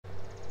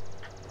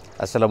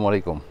আসসালামু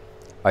আলাইকুম।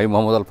 আমি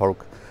মোহাম্মদ আল-ফারুক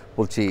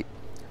বলছি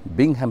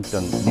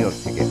বিংহ্যাম্পটন নিউ ইয়র্ক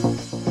থেকে।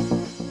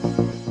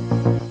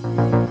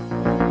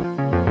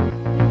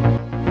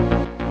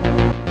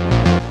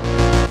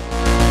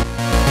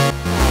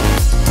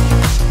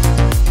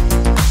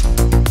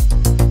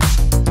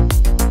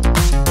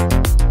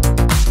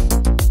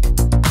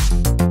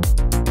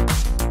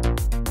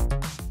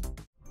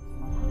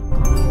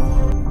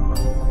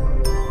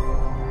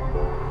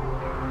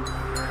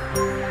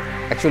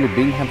 অ্যাকচুয়ালি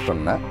বিংহ্যাম্পটন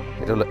না,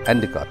 এটা হলো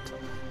এন্ডিকট।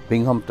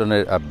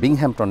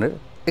 বিংহ্যাম্পটনের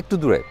একটু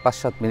দূরে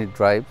 5-7 minute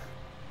drive,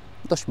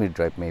 10 minute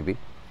drive maybe.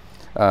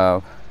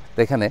 তো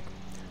এখানে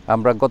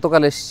আমরা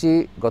গতকাল এসেছি।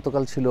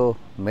 গতকাল ছিল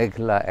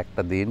মেঘলা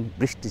একটা দিন,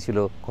 বৃষ্টি ছিল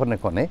ক্ষণে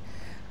ক্ষণে,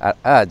 আর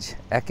আজ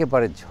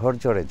একেবারে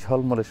ঝরঝরে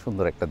ঝলমলে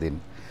সুন্দর একটা দিন।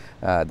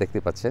 দেখতে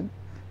পাচ্ছেন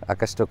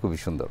আকাশটা খুবই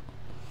সুন্দর।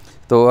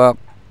 তো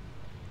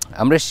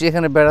আমরা এসেছি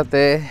এখানে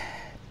বেড়াতে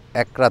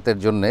এক রাতের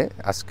জন্যে।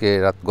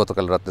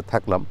 গতকাল রাতে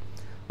থাকলাম।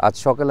 আজ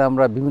সকালে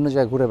আমরা বিভিন্ন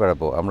জায়গায় ঘুরে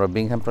বেড়াবো। আমরা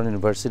বিংহ্যাম্পটন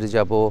ইউনিভার্সিটি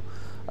যাব,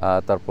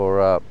 তারপর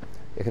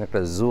এখানে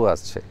একটা জু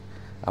আছে।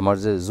 আমার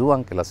যে জু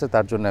আঙ্কেল আছে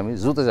তার জন্য আমি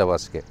জুতে যাব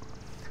আজকে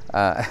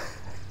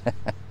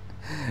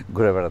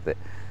ঘুরে বেড়াতে।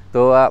 তো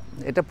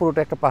এটা পুরোটা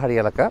একটা পাহাড়ি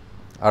এলাকা,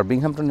 আর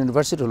বিংহ্যাম্পটন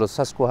ইউনিভার্সিটি হলো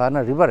সাসকোহানা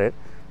রিভারের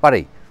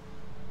পাড়েই।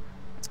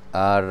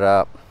 আর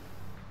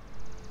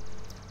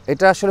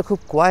এটা আসলে খুব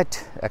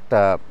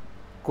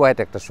কোয়াইট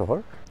একটা শহর।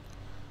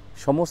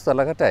 সমস্ত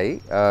এলাকাটাই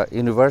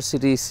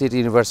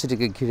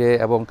ইউনিভার্সিটিকে ঘিরে,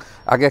 এবং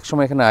আগে এক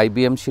সময় এখানে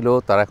IBM ছিল,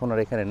 তারা এখন আর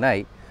এখানে নাই।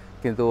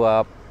 কিন্তু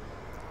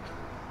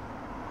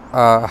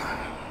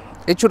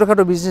এই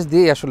ছোটোখাটো বিজনেস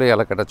দিয়েই আসলে এই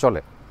এলাকাটা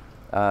চলে।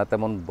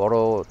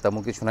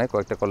 তেমন কিছু নাই,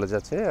 কয়েকটা কলেজ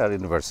আছে আর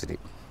ইউনিভার্সিটি।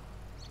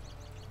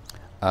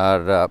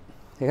 আর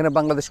এখানে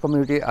বাংলাদেশ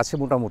কমিউনিটি আছে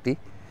মোটামুটি।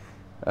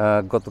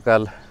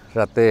 গতকাল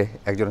রাতে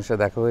একজনের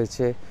সাথে দেখা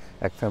হয়েছে,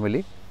 এক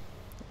ফ্যামিলি।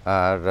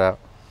 আর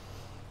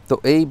তো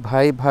এই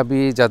ভাই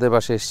ভাবি যাদের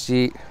বাসায় এসেছি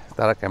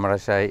তারা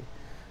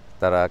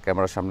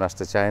ক্যামেরার সামনে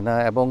আসতে চায় না,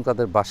 এবং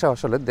তাদের বাসা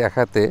আসলে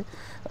দেখাতে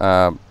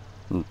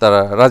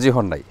তারা রাজি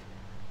হন নাই।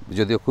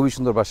 যদিও খুবই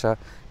সুন্দর বাসা,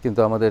 কিন্তু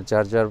আমাদের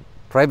যার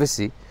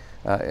প্রাইভেসি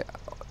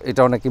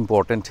এটা অনেক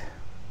ইম্পর্ট্যান্ট।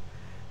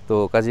 তো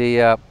কাজেই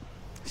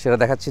সেটা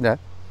দেখাচ্ছি না।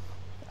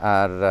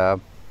 আর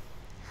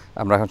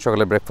আমরা এখন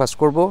সকালে ব্রেকফাস্ট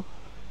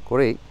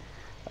করেই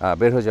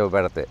বের হয়ে যাব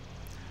বেড়াতে।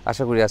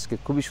 আশা করি আজকে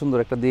খুবই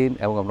সুন্দর একটা দিন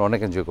এবং আমরা অনেক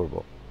এনজয় করব।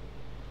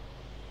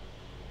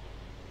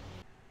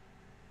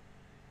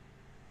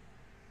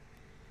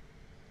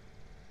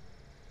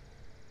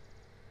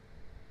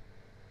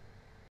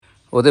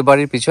 ওদের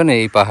বাড়ির পিছনে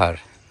এই পাহাড়,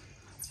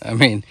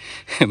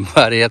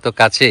 বাড়ি এত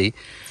কাছেই,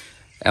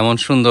 এমন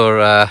সুন্দর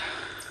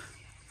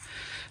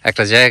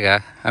একটা জায়গা।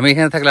 আমি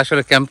এখানে থাকলে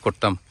আসলে ক্যাম্প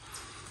করতাম।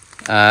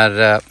 আর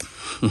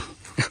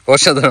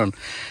অসাধারণ,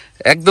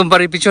 একদম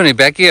বাড়ির পিছনে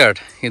ব্যাকইয়ার্ড,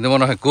 কিন্তু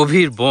মনে হয়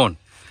গভীর বন।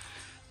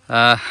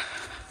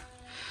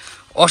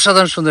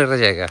 অসাধারণ সুন্দর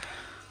একটা জায়গা।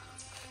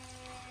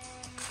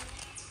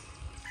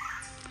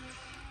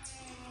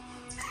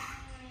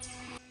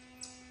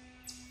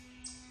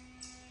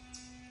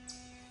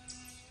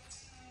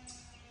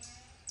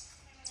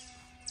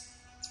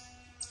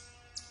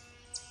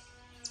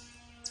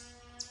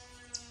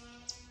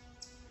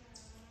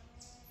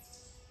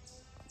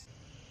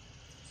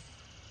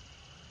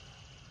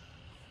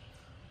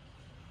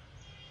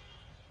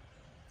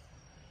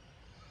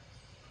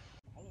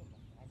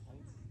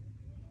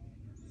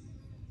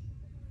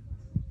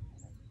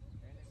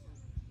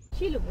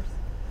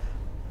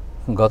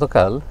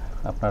 গতকাল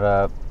আপনারা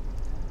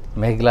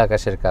মেঘলা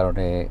আকাশের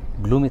কারণে,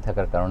 গ্লুমি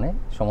থাকার কারণে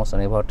সমস্ত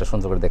নেইবারহুডটা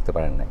সুন্দর করে দেখতে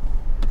পারেন নাই।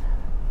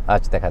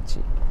 আজ দেখাচ্ছি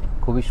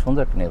খুবই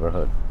সুন্দর একটা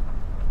নেইবারহুড।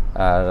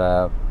 আর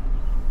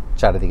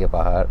চারিদিকে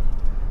পাহাড়,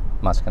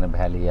 মাঝখানে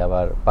ভ্যালি,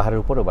 আবার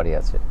পাহাড়ের উপরেও বাড়ি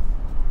আছে।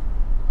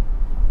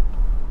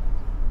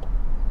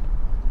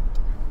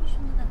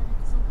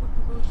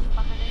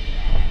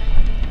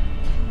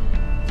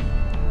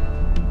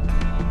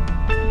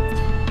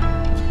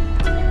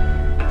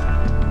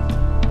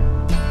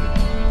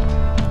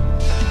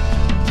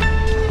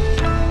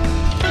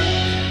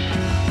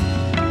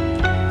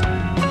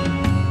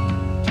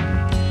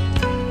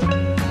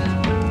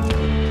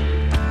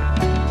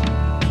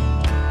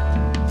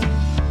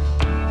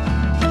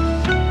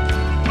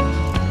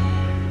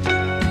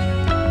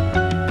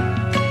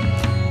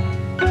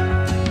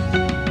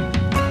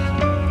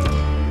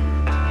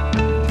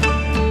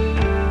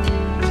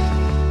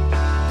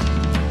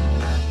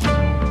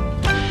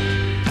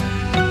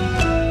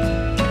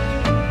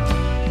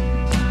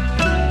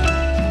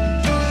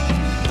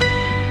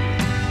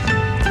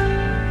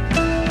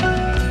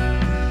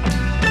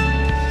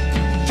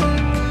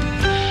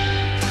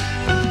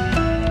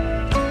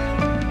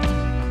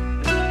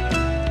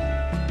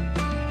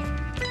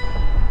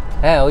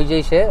 হ্যাঁ, ওই যে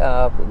সে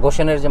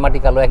গোশেনের যে মাটি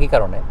কালো, একই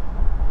কারণে।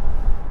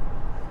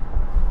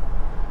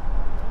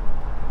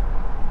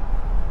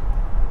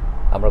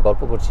 আমরা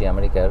গল্প করছি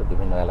আমেরিকার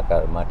বিভিন্ন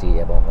এলাকার মাটি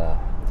এবং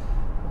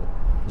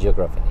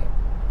জিওগ্রাফি নিয়ে।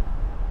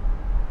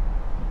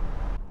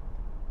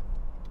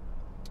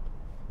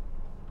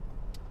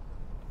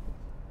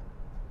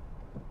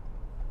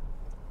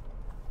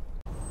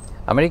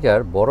 আমেরিকার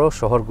বড়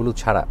শহরগুলো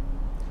ছাড়া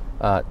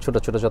ছোট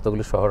ছোট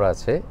যতগুলো শহর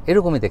আছে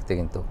এরকমই দেখতে,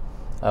 কিন্তু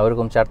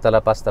ওরকম 4 তলা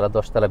 5 তলা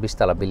 10 তলা 20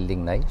 তলা বিল্ডিং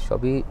নাই,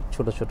 সবই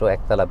ছোট ছোট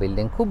 1 তলা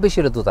বিল্ডিং, খুব বেশি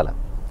হলে 2 তলা,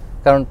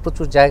 কারণ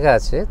প্রচুর জায়গা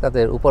আছে,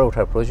 তাদের উপরে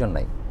ওঠার প্রয়োজন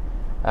নাই।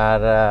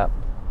 আর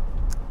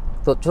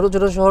তো ছোটো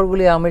ছোটো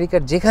শহরগুলি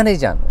আমেরিকার যেখানেই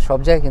যান সব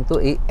জায়গায় কিন্তু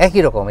এই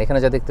একই রকম, এখানে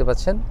যা দেখতে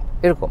পাচ্ছেন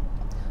এরকম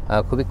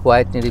খুবই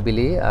কোয়াইট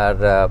নিরিবিলি আর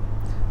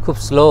খুব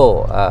স্লো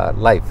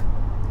লাইফ।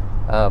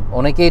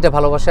 অনেকে এটা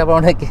ভালোবাসে, আবার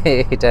অনেকে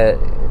এটা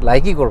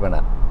লাইকই করবে না,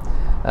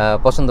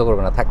 পছন্দ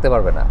করবে না, থাকতে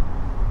পারবে না।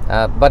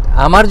 বাট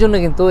আমার জন্য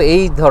কিন্তু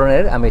এই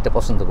ধরনের, আমি এটা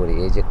পছন্দ করি,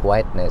 এই যে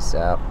কোয়াইটনেস,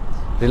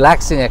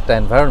 রিল্যাক্সিং একটা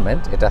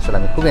এনভায়রনমেন্ট, এটা আসলে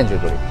আমি খুব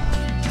এনজয় করি।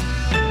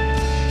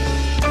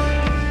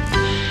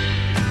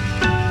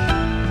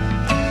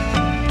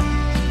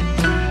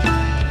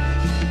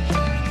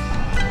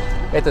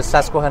 এই তো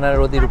সাসকোহানা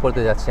নদীর উপর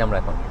দিয়ে যাচ্ছি আমরা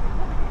এখন।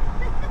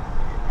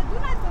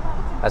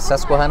 আর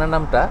সাসকোহানা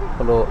নামটা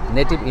হলো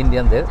নেটিভ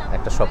ইন্ডিয়ানদের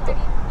একটা শব্দ।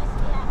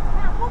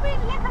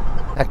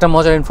 একটা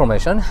মজার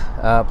ইনফরমেশন,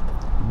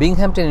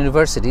 বিংহ্যাম্পটন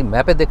ইউনিভার্সিটি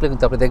ম্যাপে দেখলে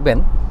কিন্তু আপনি দেখবেন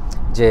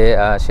যে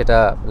সেটা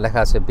লেখা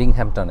আছে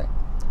বিংহ্যাম্পটনে,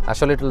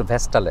 আসলে এটা হলো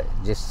ভেস্টালে,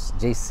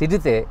 যেই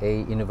সিটিতে এই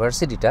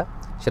ইউনিভার্সিটিটা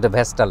সেটা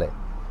ভেস্টালে,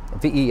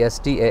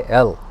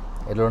 VESTAL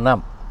এগুলোর নাম।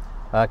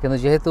 কিন্তু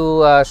যেহেতু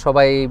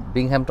সবাই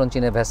বিংহ্যাম্পটন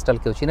চিনে, ভেস্টাল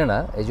কেউ চিনে না,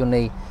 এই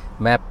জন্যই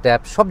ম্যাপ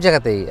ট্যাপ সব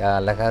জায়গাতেই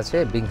লেখা আছে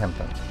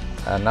বিংহ্যাম্পটন,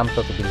 নামটা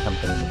তো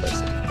বিংহ্যাম্পটন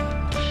ইউনিভার্সিটি।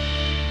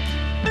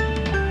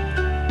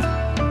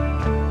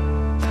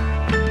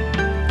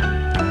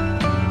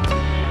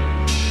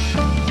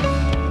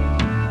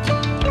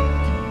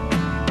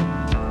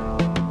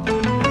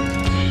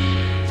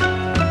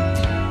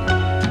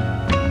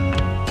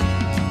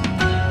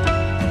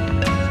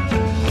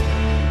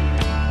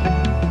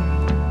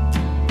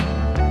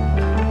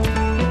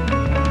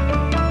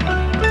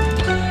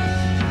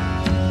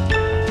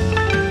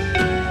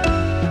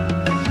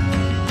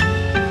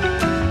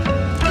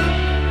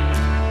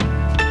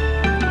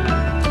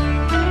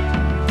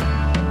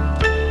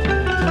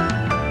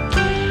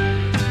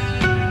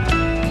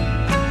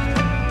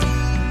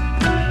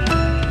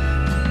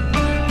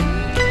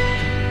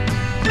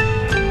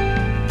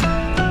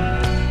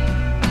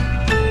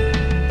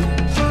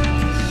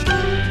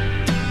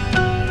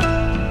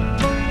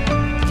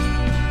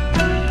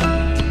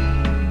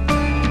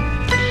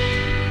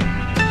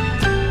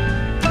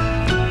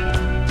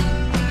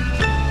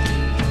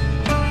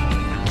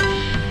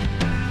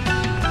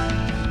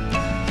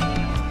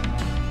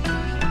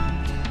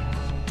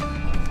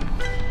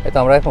 তো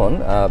আমরা এখন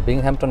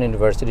বিংহ্যাম্পটন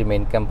ইউনিভার্সিটি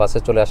মেইন ক্যাম্পাসে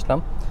চলে আসলাম।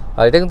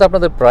 আর এটা কিন্তু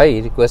আপনাদের প্রায়ই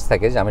রিকোয়েস্ট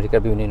থাকে যে আমেরিকার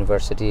বিভিন্ন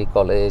ইউনিভার্সিটি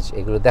কলেজ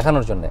এগুলো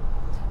দেখানোর জন্য।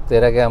 তো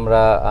এর আগে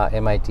আমরা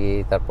MIT,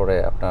 তারপরে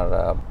আপনার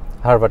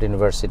হার্ভার্ড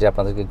ইউনিভার্সিটি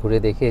আপনাদেরকে ঘুরে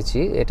দেখিয়েছি,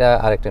 এটা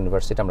আরেকটা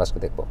ইউনিভার্সিটি আমরা আজকে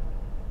দেখব।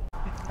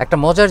 একটা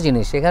মজার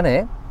জিনিস, এখানে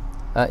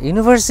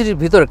ইউনিভার্সিটির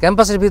ভিতরে,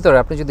 ক্যাম্পাসের ভিতরে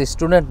আপনি যদি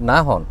স্টুডেন্ট না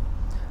হন,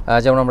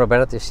 যেমন আমরা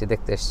বেড়াতে এসেছি,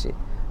 দেখতে এসেছি,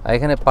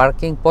 এখানে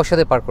পার্কিং পয়সা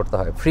দিয়ে পার্ক করতে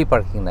হয়, ফ্রি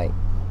পার্কিং নাই,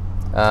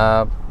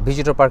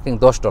 ভিজিটর পার্কিং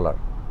 $10।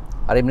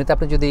 আর এমনিতে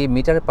আপনি যদি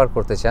মিটারে পার্ক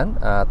করতে চান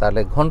তাহলে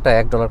ঘন্টায়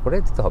 $1 করে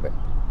দিতে হবে।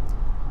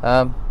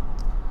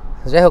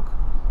 যাই হোক,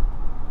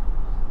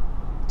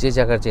 যে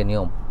জায়গার যে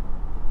নিয়ম।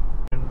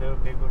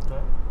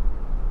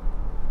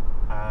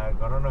 আর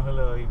ঘটনা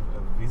হলো ওই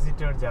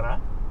ভিজিটর যারা,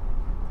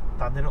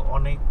 তাদের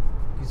অনেক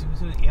কিছু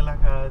কিছু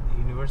এলাকা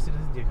ইউনিভার্সিটি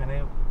যেখানে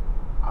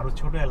আরো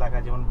ছোট এলাকা,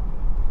 যেমন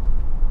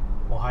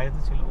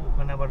ওহাইওতে ছিল,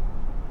 ওখানে আবার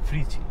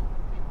ফ্রি ছিল।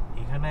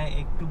 এখানে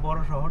একটু বড়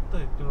শহর তো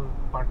একটু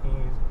পার্কিং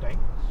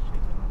টাইপ।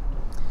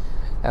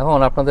 এখন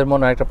আপনাদের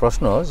মনে একটা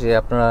প্রশ্ন যে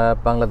আপনারা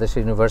বাংলাদেশের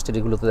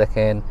ইউনিভার্সিটিগুলোতে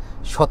দেখেন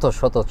শত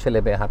শত ছেলে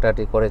মেয়ে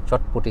হাঁটাহাঁটি করে,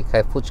 চটপটি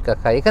খায়, ফুচকা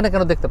খায়, এখানে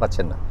কেন দেখতে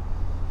পাচ্ছেন না?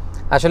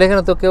 আসলে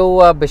এখানে তো কেউ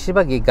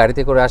বেশিরভাগই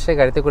গাড়িতে করে আসে,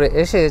 গাড়িতে করে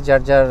এসে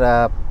যার যার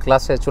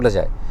ক্লাসে চলে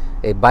যায়।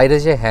 এই বাইরে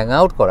যে হ্যাং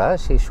আউট করা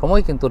সেই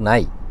সময় কিন্তু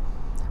নাই,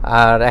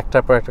 আর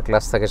একটার পর একটা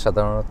ক্লাস থাকে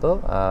সাধারণত।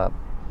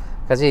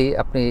 কাজেই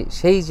আপনি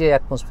সেই যে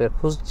অ্যাটমসফিয়ার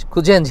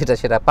খুঁজেন যেটা,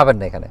 সেটা পাবেন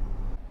না এখানে।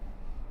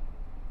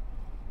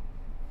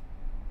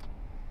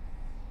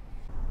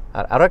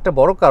 আর আরও একটা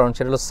বড় কারণ,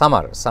 সেটা হলো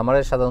সামারে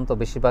সাধারণত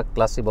বেশিরভাগ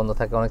ক্লাসই বন্ধ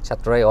থাকে, অনেক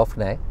ছাত্ররাই অফ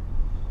নেয়,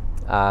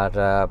 আর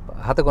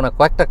হাতে গোনা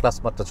কয়েকটা ক্লাস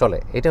মাত্র চলে।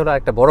 এটা হলো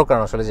একটা বড়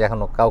কারণ আসলে যে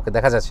এখনও কাউকে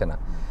দেখা যাচ্ছে না।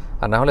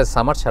 আর না হলে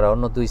সামার ছাড়া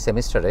অন্য 2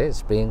 সেমিস্টারে,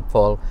 স্প্রিং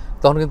ফল,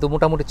 তখন কিন্তু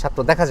মোটামুটি ছাত্র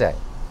দেখা যায়,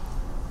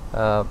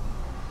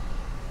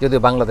 যদিও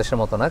বাংলাদেশের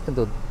মতো না,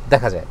 কিন্তু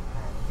দেখা যায়।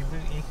 কিন্তু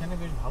এখানে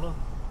বেশ ভালো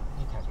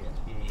থাকে,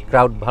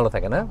 ক্রাউড ভালো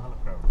থাকে না?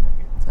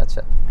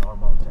 আচ্ছা,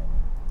 নরমাল টাইম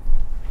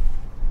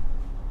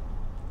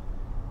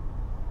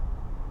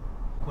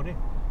করে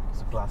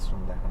কিছু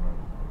ক্লাসরুম দেখানোর।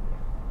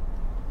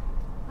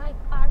 ভাই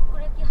পার্ক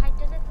করে কি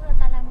হাইটে যেতে হবে?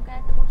 তাহলে আমি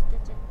গাড়িতে বসতে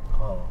চাই।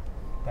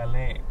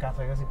 তাহলে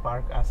কাছাকাছি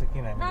পার্ক আছে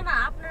কিনা? না না,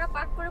 আপনারা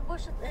পার্ক করে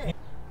বসতে।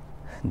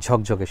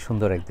 ঝকঝকে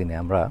সুন্দর একদিনে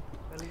আমরা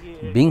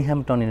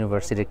বিংহ্যাম্পটন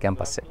ইউনিভার্সিটির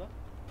ক্যাম্পাসে,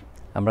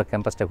 আমরা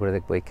ক্যাম্পাসটা ঘুরে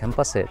দেখবো। এই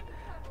ক্যাম্পাসের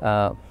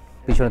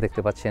পিছনে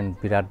দেখতে পাচ্ছেন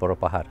বিরাট বড়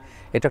পাহাড়,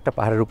 এটা একটা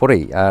পাহাড়ের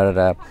উপরেই, আর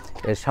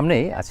এর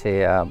সামনেই আছে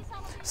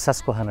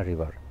সাসকোহানা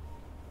রিভার।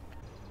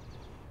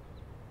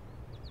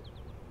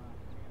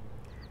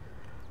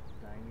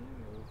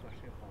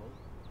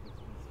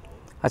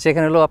 আচ্ছা,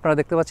 এখানে হলো আপনারা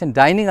দেখতে পাচ্ছেন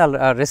ডাইনিং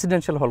আর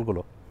রেসিডেন্সিয়াল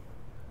হলগুলো।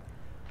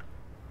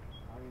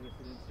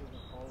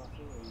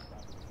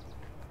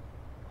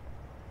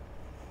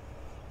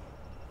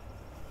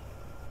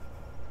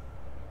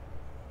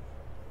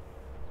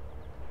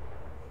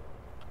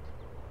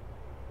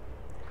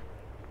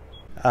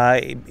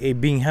 এই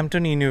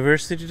বিংহ্যামটন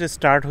ইউনিভার্সিটিটা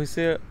স্টার্ট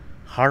হয়েছে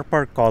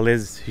হার্পার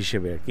কলেজ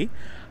হিসেবে আর কি।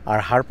 আর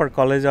Harper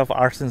college of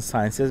arts and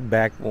sciences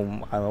back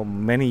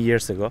many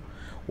years ago,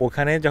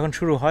 ওখানে যখন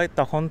শুরু হয়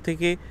তখন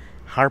থেকে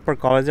Harper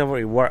college of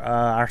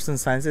arts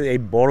and sciences, এই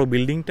বড়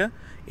বিল্ডিংটা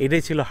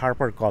এটাই ছিল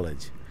হার্পার কলেজ,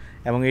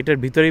 এবং এটার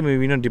ভিতরেই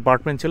বিভিন্ন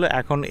ডিপার্টমেন্ট ছিল।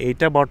 এখন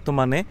এইটা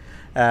বর্তমানে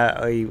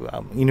ওই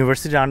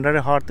ইউনিভার্সিটির আন্ডারে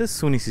হওয়াতে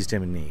সুনি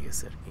সিস্টেমে নিয়ে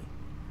গেছে আর কি।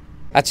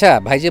 আচ্ছা,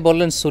 ভাই যে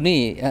বললেন সুনি,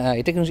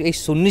 এটা কিন্তু এই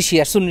সুন্নি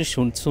শিয়া সুন্নি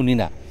সুনি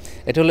না,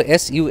 এটা হলো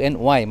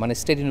SUNY, মানে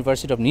state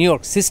university of new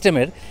York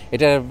সিস্টেমের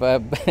এটার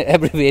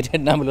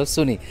অ্যাব্রিভিয়েটেড নাম হলো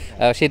সুনি।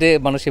 সেটা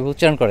মানুষ এভাবে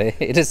উচ্চারণ করে,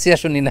 এটা শিয়া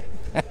সুন্নি না।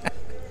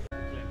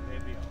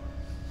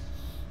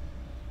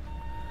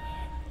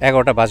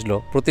 11টা বাজলো,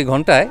 প্রতি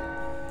ঘন্টায়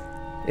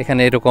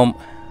এখানে এরকম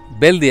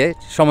বেল দিয়ে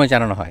সময়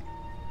জানানো হয়।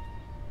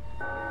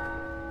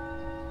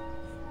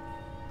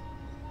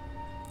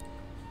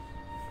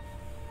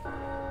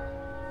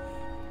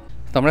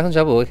 তো আমরা এখন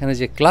যাবো এখানে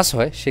যে ক্লাস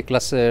হয় সেই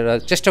ক্লাসের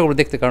চেষ্টা করবো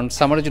দেখতে, কারণ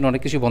সামারের জন্য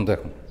অনেক কিছু বন্ধ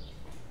এখন।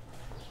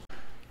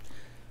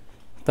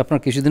 তো আপনার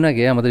কিছুদিন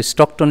আগে আমাদের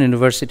স্টকটন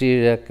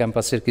ইউনিভার্সিটির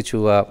ক্যাম্পাসের কিছু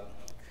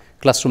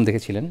ক্লাসরুম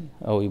দেখেছিলেন,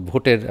 ওই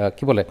ভোটের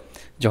কি বলে,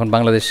 যখন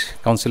বাংলাদেশ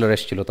কাউন্সিলর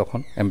এসেছিল তখন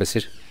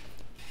এমবেসির।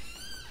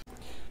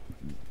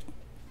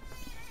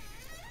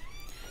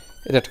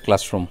 এটা একটা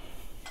ক্লাসরুম,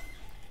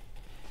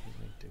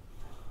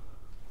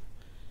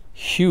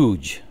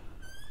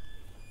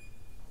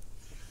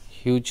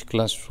 হিউজ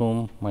ক্লাসরুম,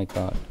 মাই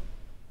গড।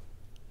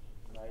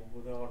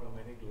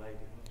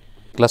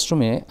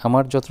 ক্লাসরুমে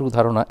আমার যতটুকু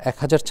ধারণা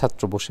 1000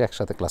 ছাত্র বসে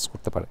একসাথে ক্লাস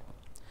করতে পারে।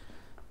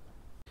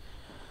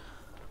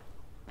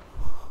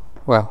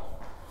 Wow,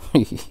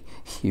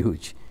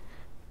 huge.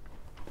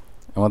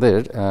 আমাদের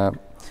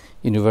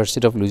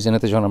ইউনিভার্সিটি অফ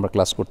লুইজিয়ানাতে যখন আমরা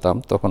ক্লাস করতাম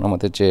তখন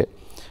আমাদের যে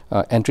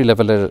এন্ট্রি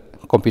লেভেলের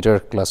কম্পিউটার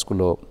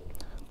ক্লাসগুলো,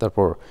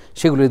 তারপর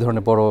সেগুলো এই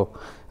ধরনের বড়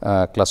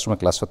ক্লাসরুমে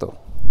ক্লাস হতো,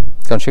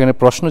 কারণ সেখানে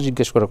প্রশ্ন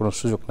জিজ্ঞেস করার কোনো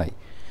সুযোগ নাই,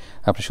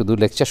 আপনি শুধু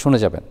লেকচার শুনে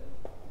যাবেন।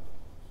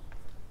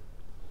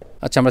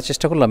 আচ্ছা, আমরা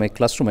চেষ্টা করলাম এই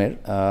ক্লাসরুমের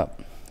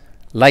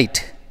লাইট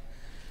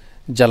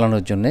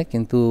জ্বালানোর জন্যে,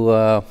 কিন্তু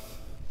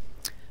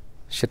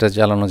সেটা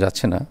জ্বালানো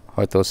যাচ্ছে না,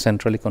 হয়তো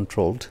সেন্ট্রালি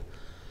কন্ট্রোলড।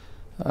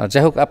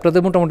 যাই হোক,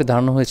 আপনাদের মোটামুটি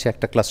ধারণা হয়েছে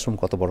একটা ক্লাসরুম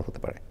কত বড় হতে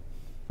পারে।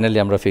 ফাইনালি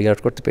আমরা ফিগার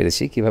আউট করতে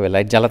পেরেছি কীভাবে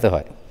লাইট জ্বালাতে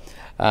হয়।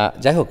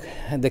 যাই হোক,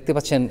 দেখতে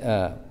পাচ্ছেন,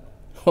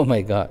 ও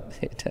মাই গড,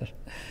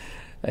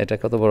 এটা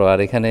কত বড়। আর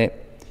এখানে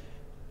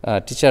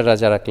টিচাররা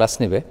যারা ক্লাস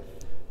নেবে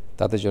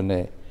তাদের জন্যে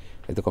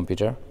এই তো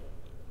কম্পিউটার,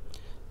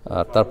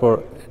 তারপর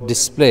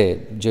ডিসপ্লে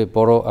যে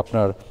বড়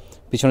আপনার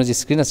পিছনে যে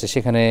স্ক্রিন আছে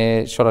সেখানে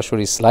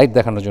সরাসরি স্লাইড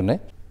দেখানোর জন্যে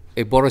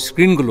এই বড়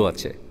স্ক্রিনগুলো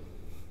আছে।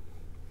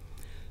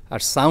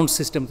 আর সাউন্ড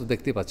সিস্টেম তো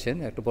দেখতেই পাচ্ছেন,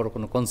 একটা বড়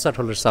কোনো কনসার্ট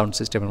হলের সাউন্ড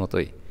সিস্টেমের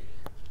মতোই।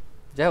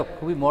 যাই হোক,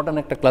 খুবই মডার্ন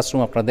একটা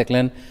ক্লাসরুম আপনারা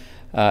দেখলেন,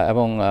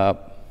 এবং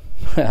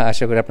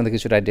আশা করি আপনাদের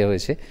কিছুটা আইডিয়া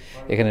হয়েছে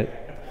এখানে।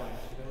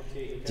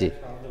 জি,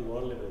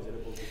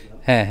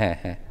 হ্যাঁ হ্যাঁ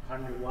হ্যাঁ,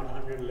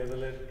 100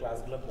 লেভেলের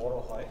ক্লাসগুলো বড়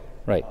হয়,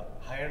 রাইট।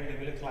 হায়ার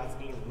লেভেলের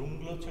ক্লাসগুলোর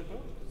রুমগুলো ছোট,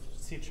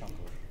 সিট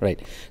সংখ্যা রাইট।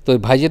 তো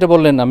ভাই যেটা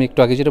বললেন, আমি একটু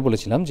আগে যেটা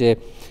বলেছিলাম যে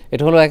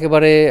এটা হলো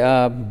একেবারে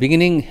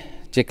বিগিনিং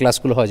যে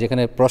ক্লাসগুলো হয়,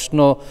 যেখানে প্রশ্ন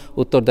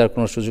উত্তর দেওয়ার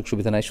কোনো সুযোগ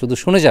সুবিধা নাই, শুধু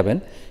শুনে যাবেন,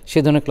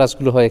 সেই ধরনের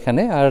ক্লাসগুলো হয়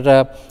এখানে। আর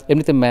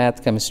এমনিতে ম্যাথ,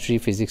 কেমিস্ট্রি,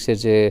 ফিজিক্সের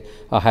যে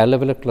হায়ার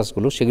লেভেলের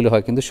ক্লাসগুলো সেগুলো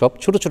হয় কিন্তু সব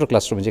ছোটো ছোটো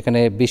ক্লাসরুমে, যেখানে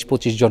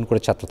 20-25 জন করে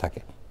ছাত্র থাকে।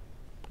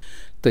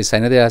 তো এই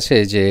সাইনে দেওয়া আছে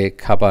যে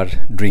খাবার,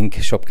 ড্রিঙ্ক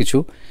সব কিছু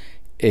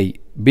এই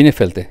বিনে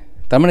ফেলতে,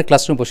 তার মানে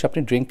ক্লাসরুমে বসে আপনি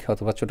ড্রিঙ্ক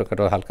অথবা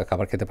ছোটোখাটো হালকা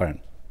খাবার খেতে পারেন।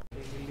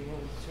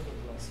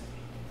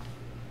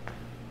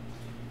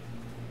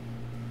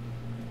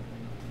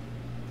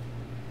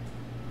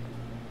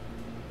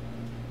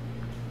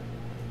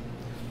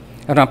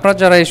 এখন আপনারা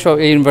যারা এই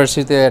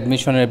ইউনিভার্সিটিতে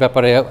অ্যাডমিশনের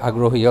ব্যাপারে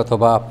আগ্রহী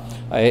অথবা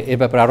এ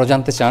ব্যাপারে আরও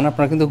জানতে চান,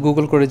 আপনারা কিন্তু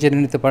গুগল করে জেনে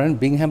নিতে পারেন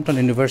বিংহ্যামটন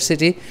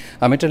ইউনিভার্সিটি।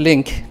 আমি একটা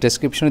লিঙ্ক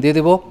ডেসক্রিপশনে দিয়ে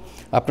দেবো,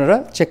 আপনারা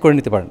চেক করে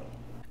নিতে পারেন।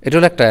 এটা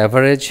হলো একটা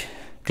অ্যাভারেজ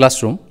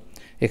ক্লাসরুম,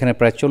 এখানে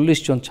প্রায় 40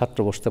 জন ছাত্র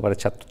বসতে পারে,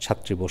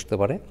 ছাত্রী বসতে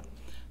পারে।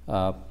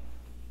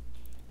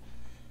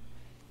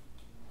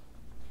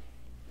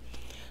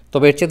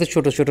 তবে এর চেয়ে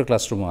ছোটো ছোটো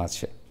ক্লাসরুমও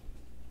আছে।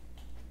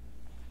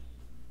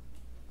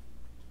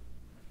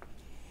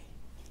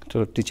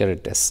 টিচারের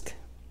ডেস্ক।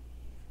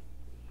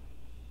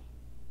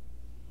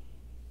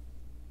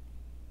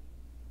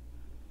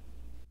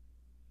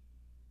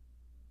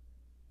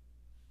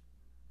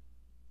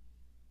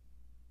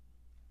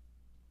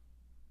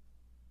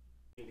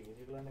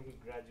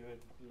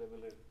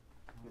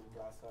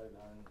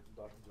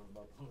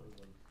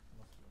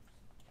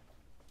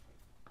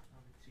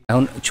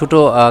 এখন ছোটো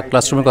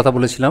ক্লাসরুমের কথা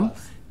বলেছিলাম,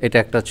 এটা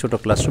একটা ছোট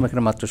ক্লাসরুম,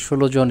 এখানে মাত্র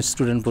 16 জন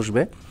স্টুডেন্ট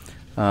বসবে।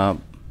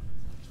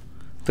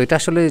 তো এটা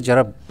আসলে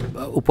যারা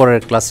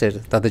উপরের ক্লাসের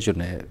তাদের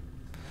জন্য।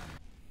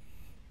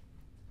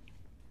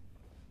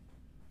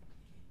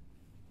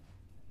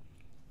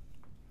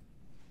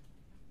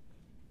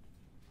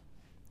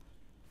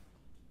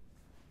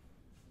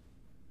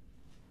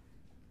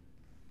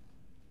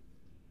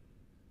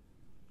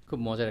 খুব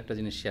মজার একটা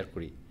জিনিস শেয়ার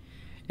করি।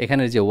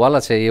 এখানে যে ওয়াল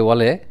আছে এই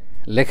ওয়ালে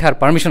লেখার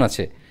পারমিশন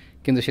আছে,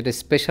 কিন্তু সেটা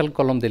স্পেশাল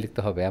কলম দিয়ে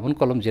লিখতে হবে, এমন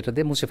কলম যেটা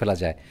দিয়ে মুছে ফেলা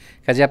যায়।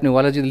 কাজে আপনি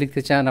ওয়ালে যদি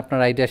লিখতে চান, আপনার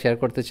আইডিয়া শেয়ার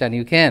করতে চান,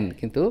 ইউ ক্যান,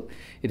 কিন্তু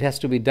it has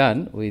to be done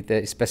with a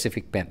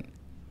specific pen.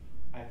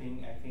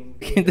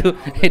 কিন্তু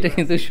এটা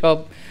কিন্তু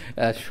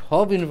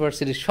সব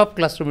ইউনিভার্সিটির সব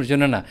ক্লাসরুমের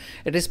জন্য না,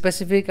 এটা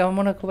স্পেসিফিক আমার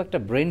মনে হয় খুব একটা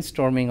ব্রেন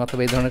স্টর্মিং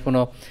অথবা এই ধরনের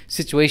কোনো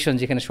সিচুয়েশন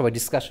যেখানে সবাই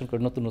ডিসকাশন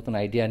করে নতুন নতুন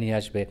আইডিয়া নিয়ে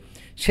আসবে,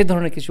 সে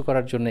ধরনের কিছু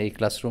করার জন্য এই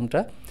ক্লাসরুমটা।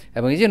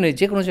 এবং এই জন্য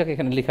যে কোনো জায়গায়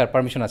এখানে লেখার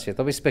পারমিশন আছে,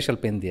 তবে স্পেশাল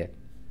পেন দিয়ে।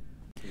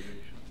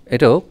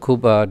 এটাও খুব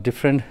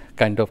different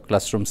kind of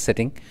classroom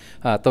setting.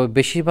 তবে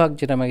বেশিরভাগ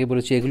যেটা আমি আগে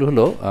বলেছি এগুলো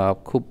হলো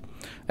খুব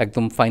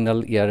একদম ফাইনাল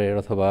ইয়ারের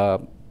অথবা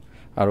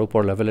আর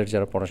উপর লেভেলের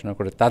যারা পড়াশোনা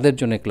করে তাদের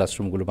জন্য এই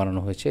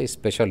বানানো হয়েছে।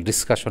 স্পেশাল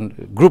ডিসকাশন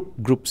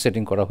গ্রুপ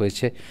সেটিং করা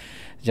হয়েছে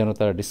যেন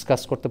তারা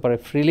ডিসকাস করতে পারে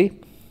ফ্রিলি।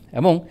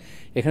 এবং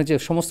এখানে যে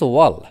সমস্ত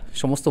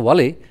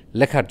ওয়ালে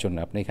লেখার জন্য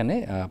আপনি এখানে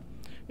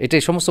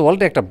এটাই সমস্ত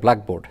ওয়ালটা একটা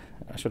ব্ল্যাকবোর্ড,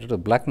 আসলে এটা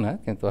ব্ল্যাক না,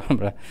 কিন্তু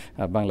আমরা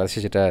বাংলাদেশে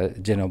যেটা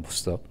জেনে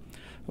অভ্যস্ত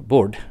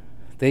বোর্ড,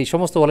 তো এই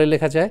সমস্ত ওয়ালে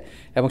লেখা যায়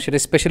এবং সেটা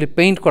স্পেশালি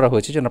পেইন্ট করা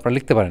হয়েছে যেন আপনারা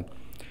লিখতে পারেন।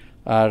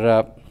 আর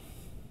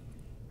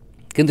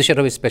কিন্তু সেটা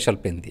হবে স্পেশাল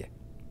পেন দিয়ে।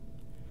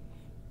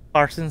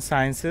 আর্টস অ্যান্ড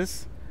সায়েন্সেস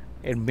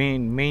এর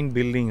মেইন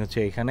বিল্ডিং হচ্ছে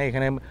এখানে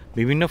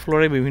বিভিন্ন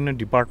ফ্লোরে বিভিন্ন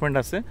ডিপার্টমেন্ট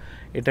আছে।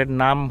 এটার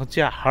নাম হচ্ছে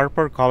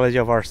Harper college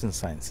of arts and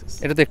sciences.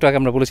 এটা তো একটু আগে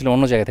আমরা বলেছিলাম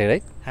অন্য জায়গা থেকে,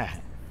 রাইট? হ্যাঁ,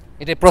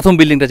 এটা প্রথম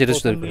বিল্ডিংটা যেটা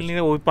বিল্ডিং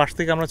ওই পাশ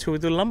থেকে আমরা ছবি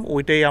তুললাম,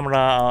 ওইটাই আমরা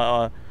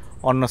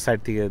অন্য সাইড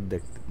থেকে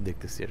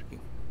দেখতেছি আর কি।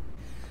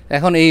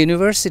 এখন এই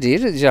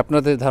ইউনিভার্সিটির যে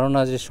আপনাদের ধারণা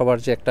যে সবার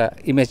যে একটা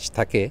ইমেজ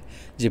থাকে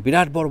যে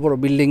বিরাট বড় বড়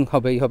বিল্ডিং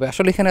হবেই হবে,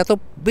 আসলে এখানে এত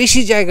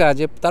বেশি জায়গা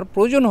যে তার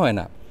প্রয়োজন হয়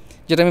না।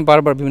 যেটা আমি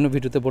বারবার বিভিন্ন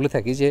ভিডিওতে বলে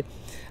থাকি যে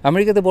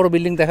আমেরিকাতে বড়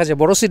বিল্ডিং দেখা যায়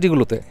বড়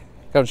সিটিগুলোতে,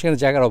 কারণ সেখানে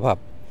জায়গার অভাব।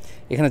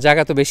 এখানে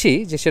জায়গা তো বেশি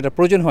যে সেটা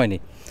প্রয়োজন হয়নি।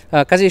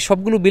 কাজে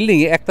সবগুলো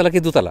বিল্ডিংয়ে একতলা কি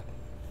দোতলা,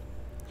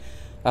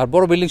 আর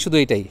বড় বিল্ডিং শুধু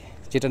এইটাই,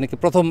 যেটা নাকি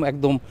প্রথম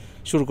একদম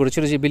শুরু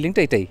করেছিল যে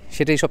বিল্ডিংটা,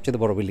 সেটাই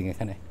সবচেয়ে বড় বিল্ডিং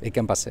এখানে এই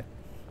ক্যাম্পাসে।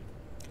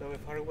 তবে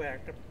ফারুক ভাই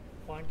একটা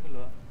পয়েন্ট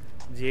হলো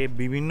যে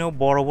বিভিন্ন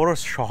বড় বড়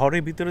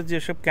শহরের ভিতরে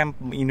যেসব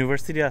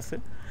ইউনিভার্সিটি আছে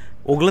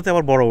ওগুলোতে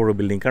আবার বড় বড়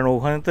বিল্ডিং, কারণ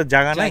ওখানে তো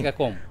জায়গা নাই,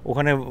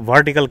 ওখানে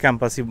ভার্টিক্যাল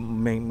ক্যাম্পাসই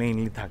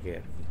মেইনলি থাকে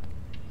আর কি।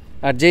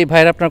 আর যেই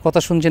ভাইয়ের আপনার কথা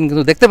শুনছেন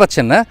কিন্তু দেখতে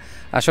পাচ্ছেন না,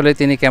 আসলে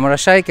তিনি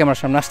ক্যামেরার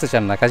সামনে আসতে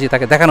চান না, কাজেই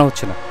তাকে দেখানো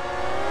হচ্ছে না।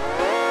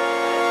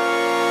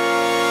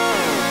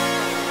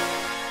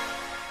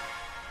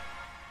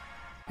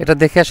 এটা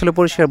দেখে আসলে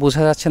পরিষ্কার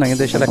বোঝা যাচ্ছে না,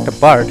 কিন্তু আসলে একটা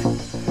bird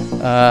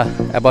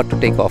about to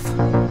take off,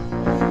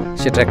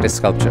 সেটা একটা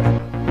স্কাল্পচার।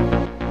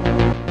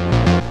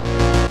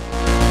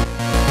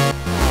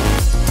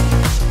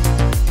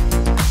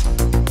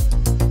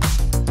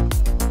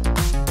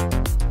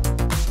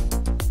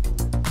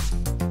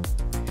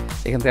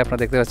 এখান থেকে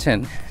আপনারা দেখতে পাচ্ছেন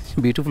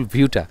বিউটিফুল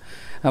ভিউটা।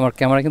 আমার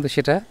ক্যামেরা কিন্তু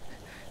সেটা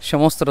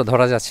সমস্তটা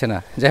ধরা যাচ্ছে না।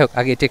 যাই হোক,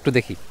 আগে এটা একটু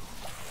দেখি।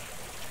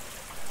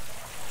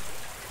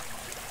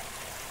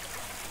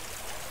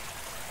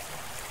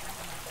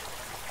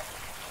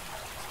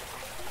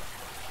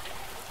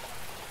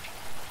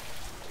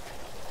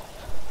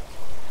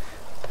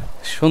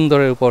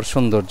 সুন্দরের উপর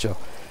সৌন্দর্য,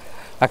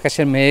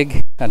 আকাশের মেঘ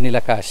আর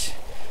নীলাকাশ,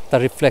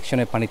 তার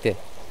রিফ্লেকশনে পানিতে,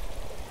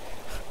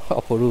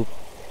 অপরূপ,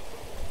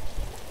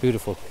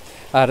 বিউটিফুল।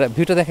 আর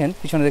ভিউটা দেখেন,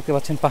 পিছনে দেখতে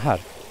পাচ্ছেন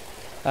পাহাড়।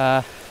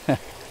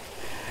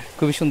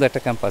 খুবই সুন্দর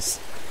একটা ক্যাম্পাস।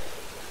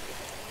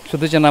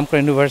 শুধু যে নাম করা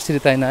ইউনিভার্সিটি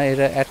তাই না, এর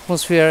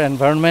অ্যাটমসফিয়ার,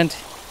 এনভায়রনমেন্ট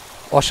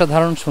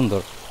অসাধারণ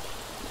সুন্দর।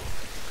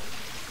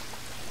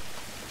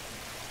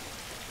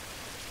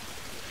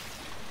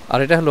 আর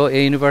এটা হলো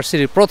এই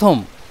ইউনিভার্সিটির প্রথম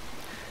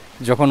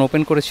যখন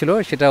ওপেন করেছিল,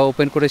 সেটা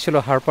ওপেন করেছিল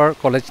হার্পার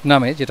কলেজ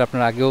নামে, যেটা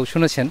আপনারা আগেও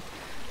শুনেছেন।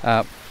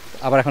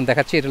 আবার এখন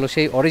দেখাচ্ছি, এটা হলো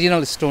সেই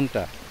অরিজিনাল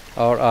স্টোনটা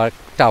আর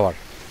টাওয়ার।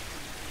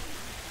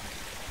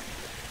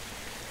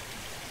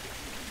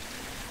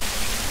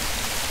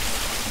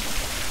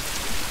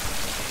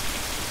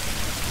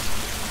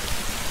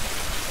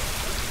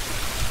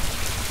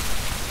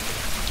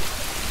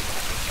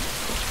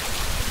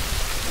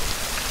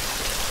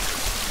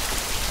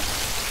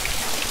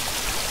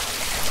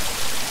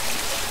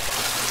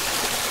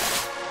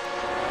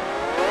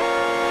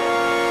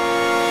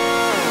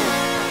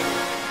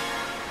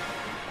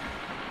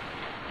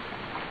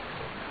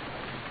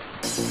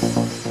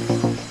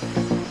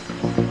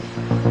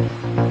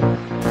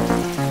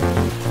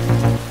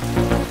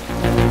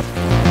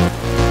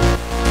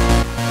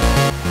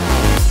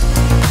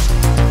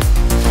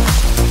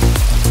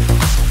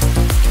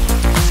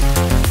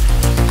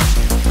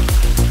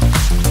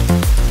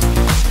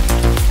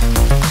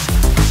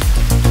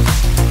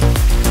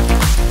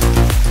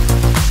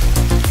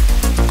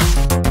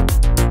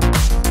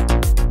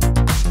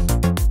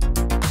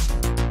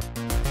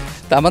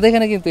 তা আমাদের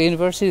এখানে কিন্তু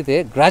ইউনিভার্সিটিতে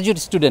গ্র্যাজুয়েট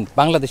স্টুডেন্ট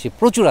বাংলাদেশি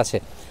প্রচুর আছে।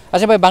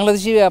 আচ্ছা ভাই,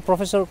 বাংলাদেশি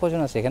প্রফেসর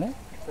কজন আছে এখানে?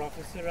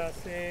 প্রফেসর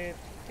আছে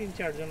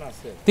 3-4 জন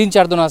আছে।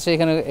 3-4 জন আছে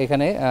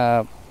এখানে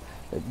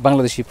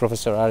বাংলাদেশি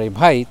প্রফেসর। আর এই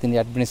ভাই তিনি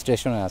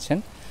অ্যাডমিনিস্ট্রেশনে আছেন।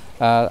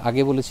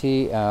 আগে বলেছি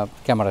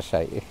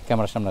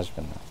ক্যামেরার সামনে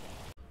আসবেন না।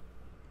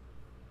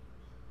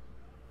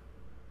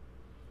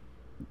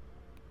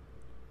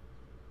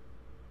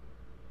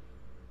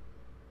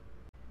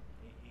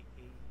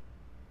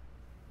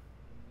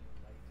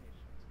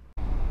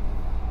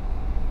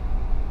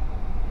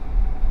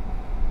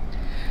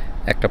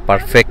 একটা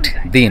পারফেক্ট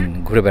দিন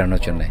ঘুরে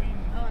বেড়ানোর জন্য।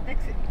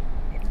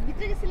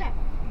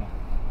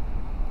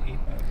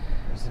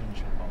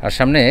 আর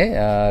সামনে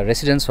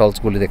রেসিডেন্স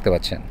হলসগুলি দেখতে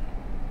পাচ্ছেন,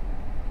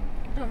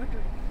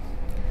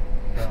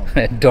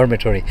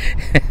 ডরমেটরি।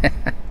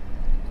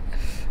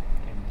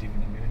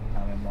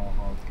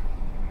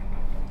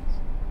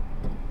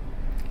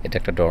 এটা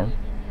একটা ডর্ম,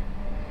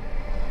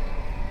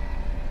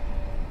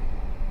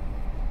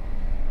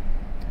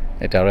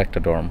 এটা আরও একটা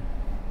ডর্ম।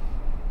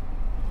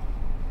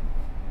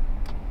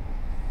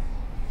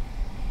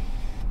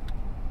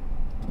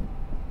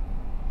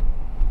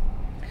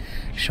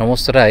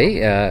 সমস্তটাই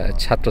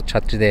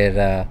ছাত্রছাত্রীদের,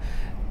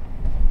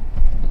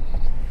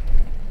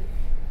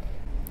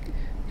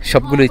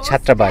 সবগুলোই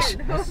ছাত্রাবাস,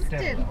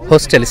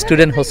 হোস্টেল,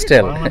 স্টুডেন্ট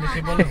হোস্টেল,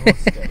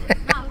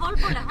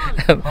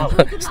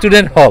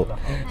 স্টুডেন্ট হল।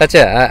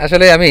 আচ্ছা,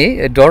 আসলে আমি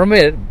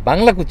ডর্মের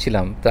বাংলা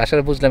খুঁজছিলাম, তো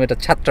আসলে বুঝলাম এটা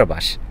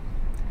ছাত্রাবাস।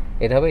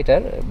 এটা হবে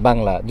এটার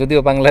বাংলা, যদিও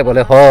বাংলায়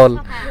বলে হল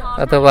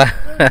অথবা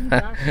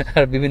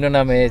আর বিভিন্ন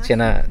নামে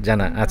চেনা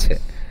জানা আছে।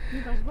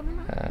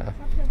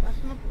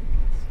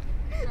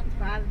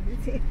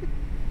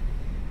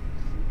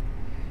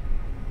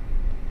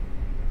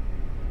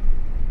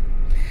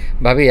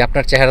 ভাবি,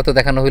 আপনার চেহারা তো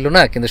দেখানো হইল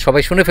না, কিন্তু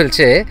সবাই শুনে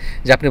ফেলছে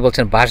যে আপনি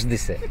বলছেন বাস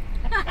দিছে।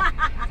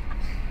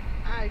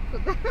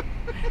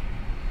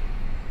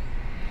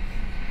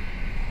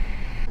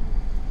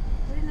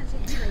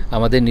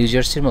 আমাদের নিউ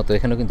জার্সির মতো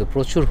এখানেও কিন্তু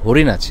প্রচুর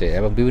হরিণ আছে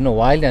এবং বিভিন্ন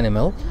ওয়াইল্ড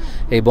অ্যানিম্যাল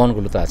এই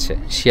বনগুলোতে আছে।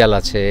 শিয়াল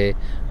আছে,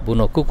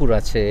 বুনো কুকুর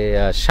আছে,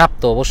 সাপ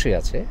তো অবশ্যই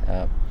আছে।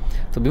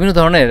 তো বিভিন্ন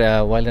ধরনের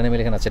ওয়াইল্ড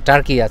অ্যানিম্যাল এখানে আছে।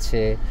 টার্কি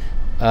আছে,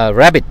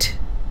 র্যাবিট,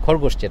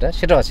 খরগোশ যেটা,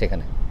 সেটাও আছে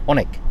এখানে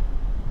অনেক।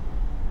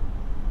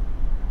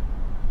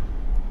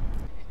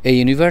 এই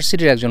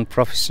ইউনিভার্সিটির একজন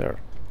প্রফেসর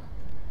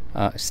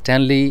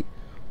স্ট্যানলি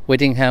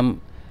ওয়েটিংহ্যাম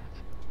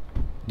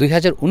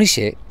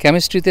 2019-এ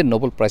কেমিস্ট্রিতে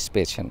নোবেল প্রাইজ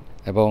পেয়েছেন,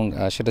 এবং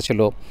সেটা ছিল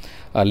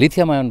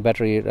লিথিয়াম আয়ন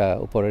ব্যাটারির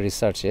উপরে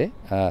রিসার্চে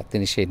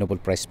তিনি সেই নোবেল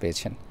প্রাইজ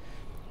পেয়েছেন।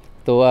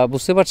 তো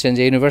বুঝতে পারছেন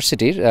যে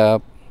ইউনিভার্সিটির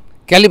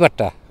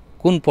ক্যালিবারটা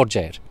কোন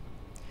পর্যায়ের।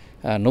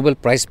 নোবেল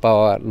প্রাইজ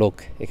পাওয়া লোক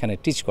এখানে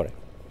টিচ করে।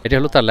 এটা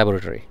হলো তার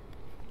ল্যাবরেটরি।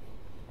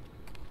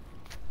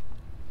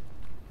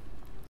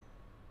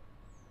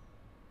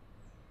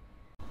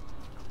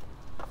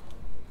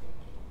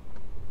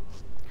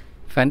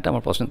 ফ্যানটা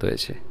আমার পছন্দ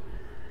হয়েছে।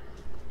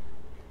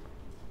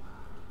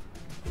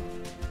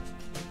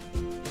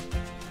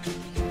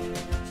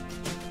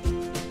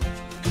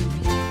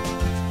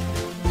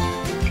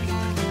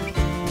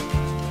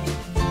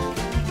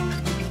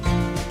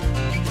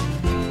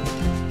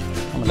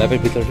 ল্যাবের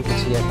ভিতরে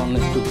ঢুকেছি, এখন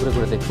একটু ঘুরে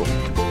ঘুরে দেখবো।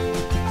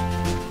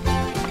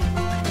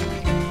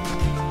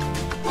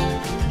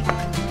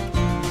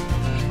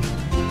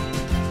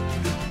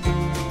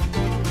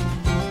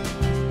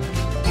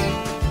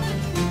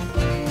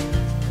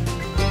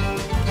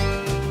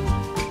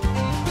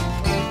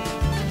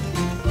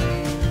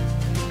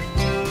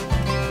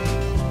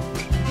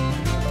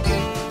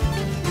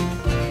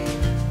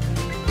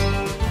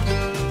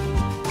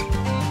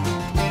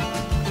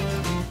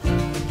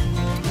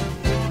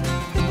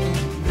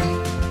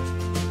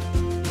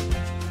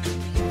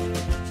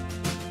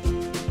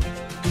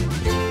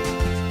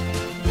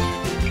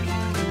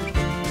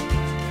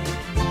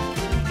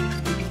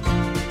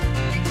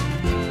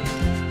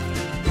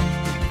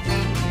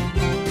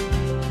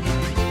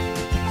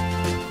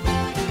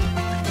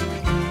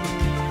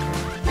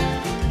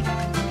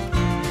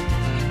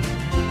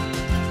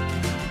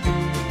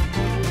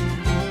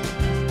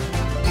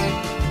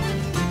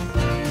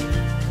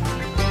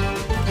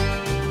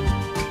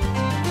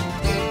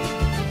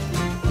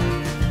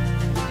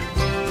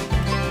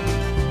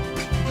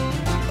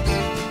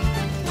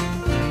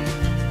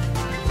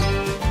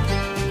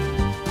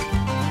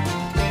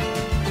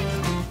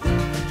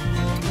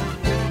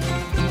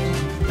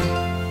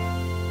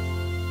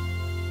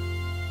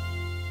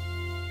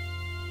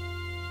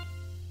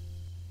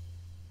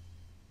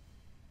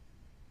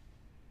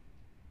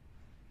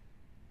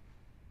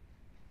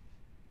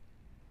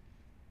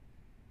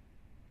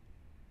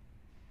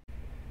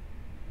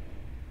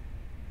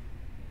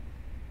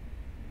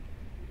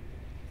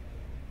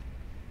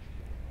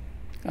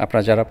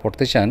 আপনারা যারা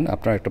পড়তে চান,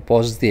 আপনারা একটা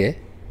পজ দিয়ে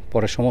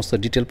পরে সমস্ত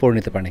ডিটেল পড়ে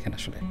নিতে পারেন এখানে।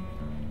 আসলে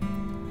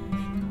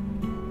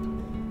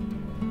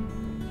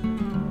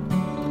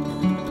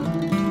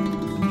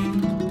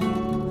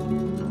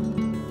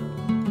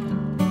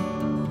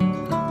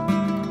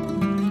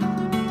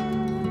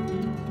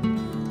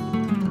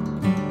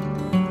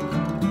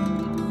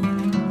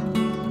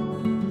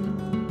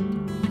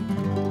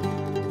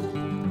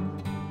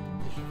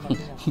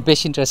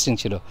বেশ ইন্টারেস্টিং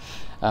ছিল।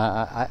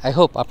 আই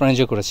হোপ আপনারা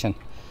এনজয় করেছেন।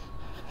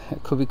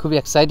 খুবই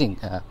এক্সাইটিং।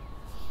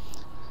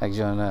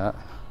 একজন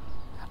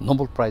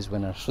নোবেল প্রাইজ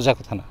উইনার, সোজা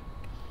কথা না,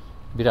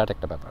 বিরাট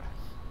একটা ব্যাপার।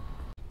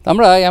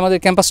 আমরা আমাদের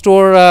ক্যাম্পাস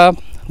ট্যুর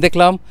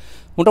দেখলাম,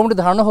 মোটামুটি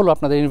ধারণা হলো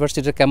আপনাদের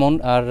ইউনিভার্সিটিটা কেমন।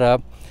 আর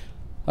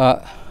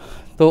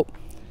তো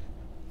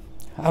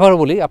আবারও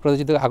বলি, আপনাদের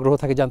যদি আগ্রহ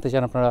থাকে জানতে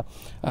চান, আপনারা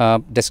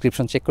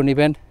ডেসক্রিপশন চেক করে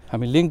নেবেন,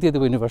 আমি লিঙ্ক দিয়ে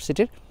দেবো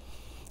ইউনিভার্সিটির।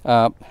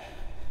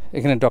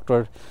 এখানে ডক্টর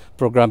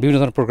প্রোগ্রাম, বিভিন্ন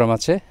ধরনের প্রোগ্রাম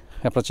আছে,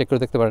 আপনারা চেক করে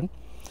দেখতে পারেন।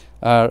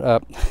 আর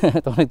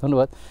তো অনেক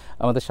ধন্যবাদ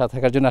আমাদের সাথে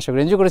থাকার জন্য, আশা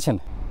করি এনজয় করেছেন।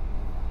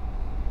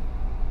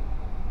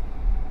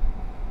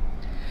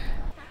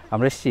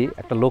 আমরা এসেছি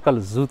একটা লোকাল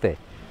জুতে,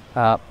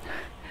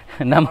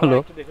 নাম হলো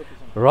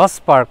রস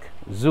পার্ক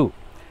জু।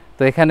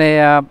 তো এখানে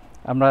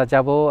আমরা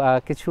যাব,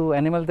 কিছু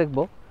অ্যানিমাল দেখব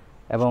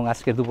এবং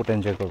আজকের দুপুরটা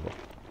এনজয় করব।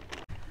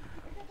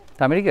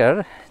 তো আমেরিকার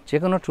যে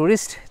কোনো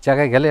ট্যুরিস্ট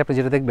জায়গায় গেলে আপনি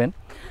যেটা দেখবেন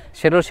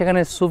সেটা হলো সেখানে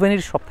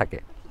সুভেনির শপ থাকে,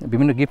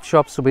 বিভিন্ন গিফট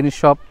শপ, সুভেনির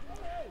শপ,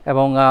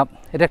 এবং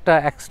এটা একটা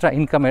এক্সট্রা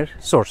ইনকামের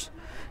সোর্স।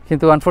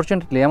 কিন্তু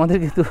আনফর্চুনেটলি আমাদের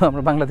কিন্তু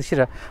আমরা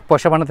বাংলাদেশিরা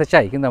পয়সা বানাতে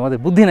চাই, কিন্তু আমাদের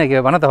বুদ্ধি নাই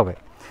কীভাবে বানাতে হবে।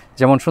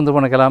 যেমন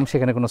সুন্দরবনে গেলাম,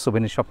 সেখানে কোনো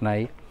সুভেনির শপ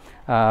নাই।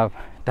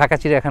 ঢাকা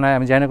চিড়িয়াখানায়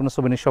আমি জানি না কোনো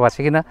সুভেনির শপ আছে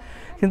কি না,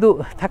 কিন্তু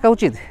থাকা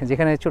উচিত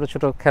যেখানে ছোটো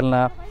ছোটো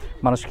খেলনা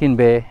মানুষ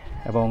কিনবে,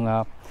 এবং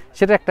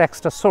সেটা একটা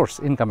এক্সট্রা সোর্স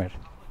ইনকামের।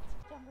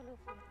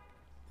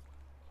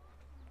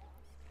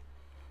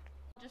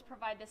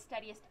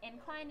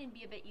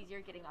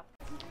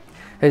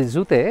 এই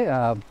জুতে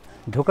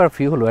ঢোকার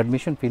ফি হলো,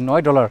 অ্যাডমিশন ফি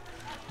 $9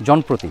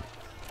 জনপ্রতি।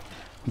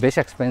 বেশ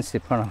এক্সপেন্সিভ,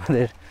 কারণ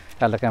আমাদের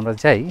এলাকায় আমরা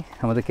যাই,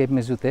 আমাদের কেপ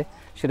মে জুতে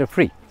সেটা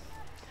ফ্রি।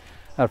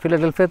 আর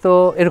ফিলাডেলফিয়া তো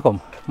এরকম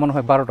মনে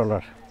হয়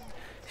 $12,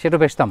 সেটা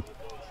বেশ দাম।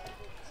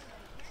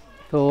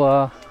 তো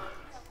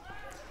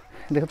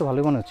দেখে তো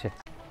ভালোই মনে হচ্ছে।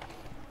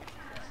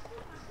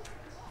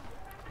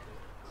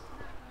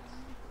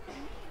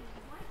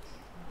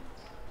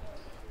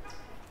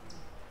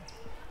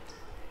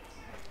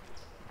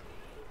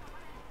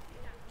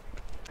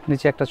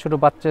 নিচে একটা ছোট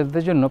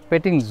বাচ্চাদের জন্য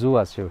পেটিং জু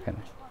আছে,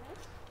 ওখানে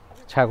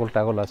ছাগল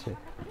টাগল আছে,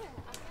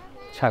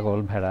 ছাগল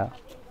ভেড়া।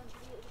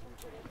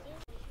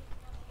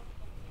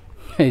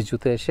 এই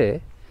জুতে এসে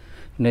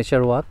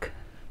নেচার ওয়াক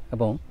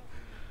এবং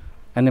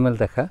অ্যানিম্যাল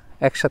দেখা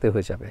একসাথে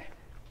হয়ে যাবে।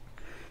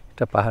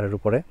 এটা পাহাড়ের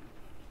উপরে,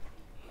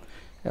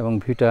 এবং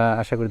ভিউটা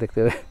আশা করি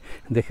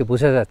দেখে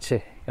বোঝা যাচ্ছে,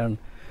 কারণ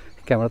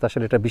ক্যামেরাতে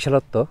আসলে এটা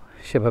বিশালত্ব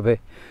সেভাবে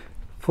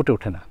ফুটে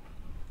ওঠে না।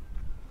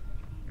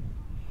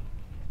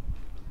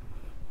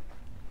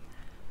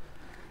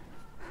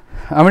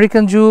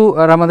 আমেরিকান জু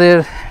আর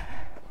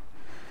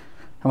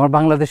আমার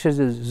বাংলাদেশের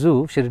যে জু,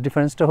 সেটার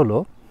ডিফারেন্সটা হলো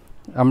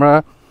আমরা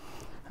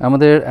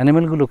আমাদের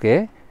অ্যানিমেলগুলোকে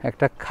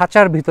একটা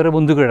খাঁচার ভিতরে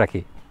বন্দি করে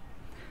রাখি,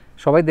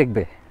 সবাই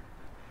দেখবে,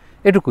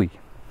 এটুকুই।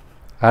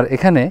 আর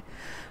এখানে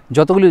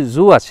যতগুলি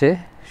জু আছে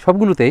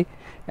সবগুলোতেই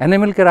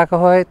অ্যানিমেলকে রাখা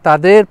হয়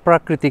তাদের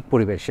প্রাকৃতিক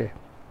পরিবেশে।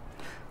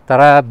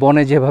 তারা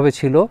বনে যেভাবে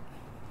ছিল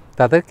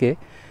তাদেরকে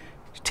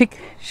ঠিক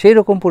সেই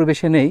রকম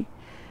পরিবেশে নেই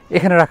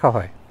এখানে রাখা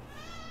হয়।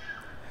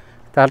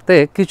 তাতে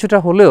কিছুটা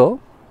হলেও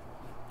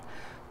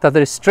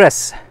তাদের স্ট্রেস,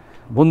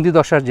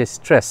 বন্দিদশার যে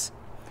স্ট্রেস,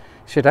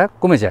 সেটা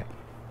কমে যায়,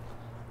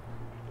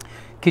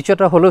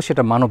 কিছুটা হলেও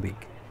সেটা মানবিক।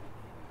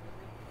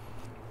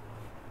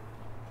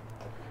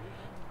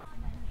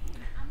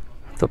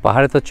 তো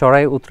পাহাড়ে তো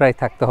চড়াই উতরাই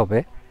থাকতে হবে।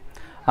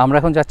 আমরা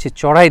এখন যাচ্ছি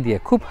চড়াই দিয়ে,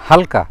 খুব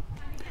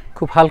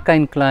হালকা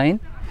ইনক্লাইন,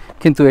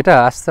 কিন্তু এটা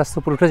আস্তে আস্তে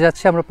উপরে উঠে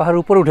যাচ্ছে, আমরা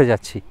পাহাড়ের উপরে উঠে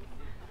যাচ্ছি।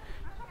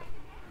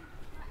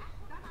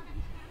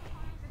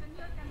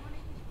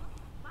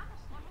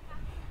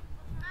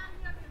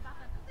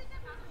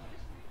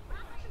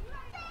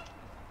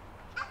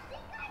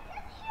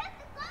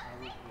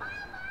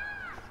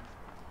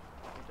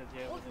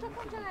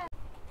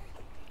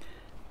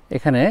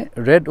 এখানে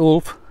রেড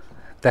উলফ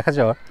দেখা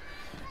যাওয়ার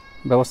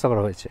ব্যবস্থা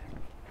করা হয়েছে।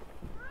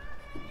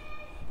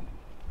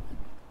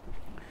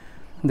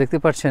 দেখতে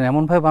পাচ্ছেন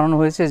এমনভাবে বানানো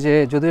হয়েছে যে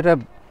যদি এটা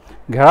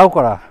ঘেরাও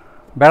করা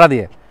বেড়া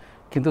দিয়ে,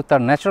 কিন্তু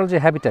তার ন্যাচারাল যে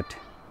হ্যাবিটেট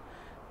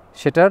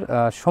সেটার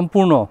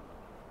সম্পূর্ণ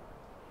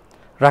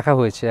রাখা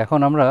হয়েছে। এখন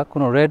আমরা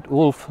কোনো রেড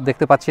উলফ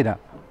দেখতে পাচ্ছি না,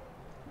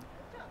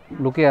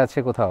 লুকিয়ে আছে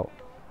কোথাও।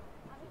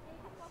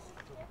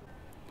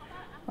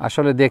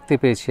 আসলে দেখতে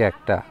পেয়েছি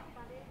একটা,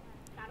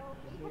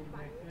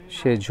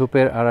 সে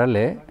ঝোপের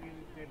আড়ালে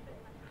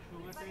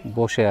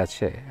বসে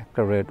আছে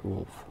একটা রেড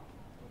উলফ।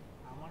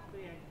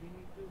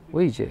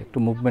 ওই যে একটু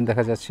মুভমেন্ট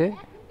দেখা যাচ্ছে,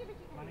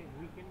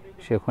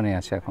 সে ওখানে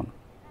আছে এখন।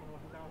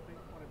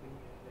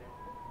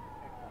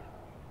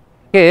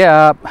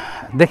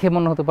 দেখে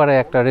মনে হতে পারে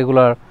একটা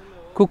রেগুলার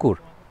কুকুর,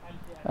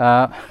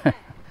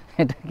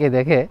 এটাকে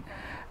দেখে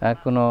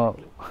কোনো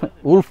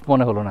উলফ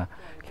মনে হলো না,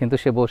 কিন্তু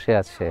সে বসে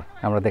আছে,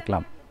 আমরা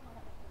দেখলাম।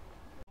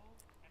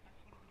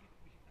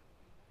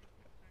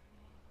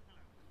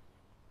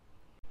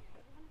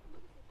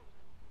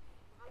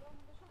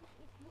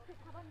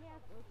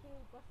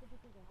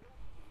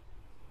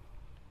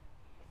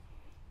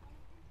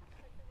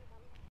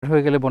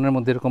 হয়ে গেলে বনের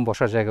মধ্যে এরকম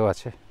বসার জায়গাও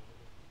আছে।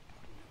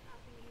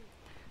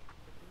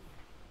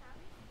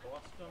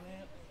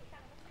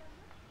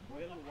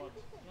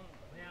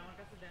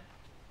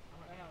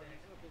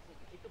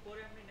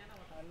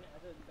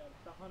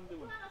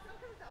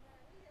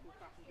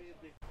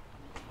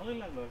 ভালোই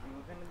লাগলো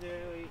ওখানে যে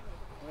ওই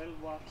ওয়েল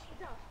ওয়াচ,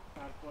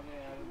 তারপরে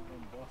আর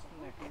বস্টন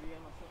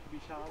অ্যাকুয়ারিয়াম আছে,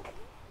 বিশাল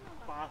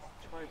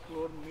 5-6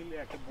 ফ্লোর মিলে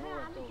একটা বড়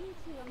একটা।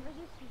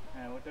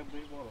 হ্যাঁ, ওটা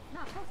বেশ বড়।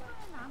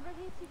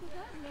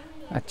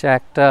 আচ্ছা,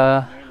 একটা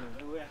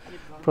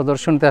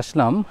প্রদর্শনীতে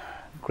আসলাম,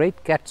 গ্রেট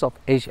ক্যাটস অফ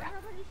এশিয়া।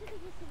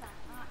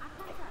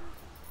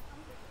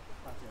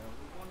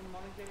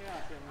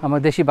 আমার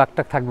দেশি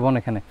বাঘটাক থাকবে মনে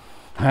এখানে।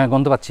 হ্যাঁ,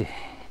 গন্ধ পাচ্ছি।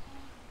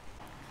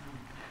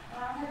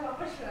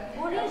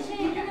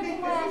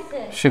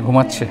 সে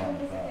ঘুমাচ্ছে।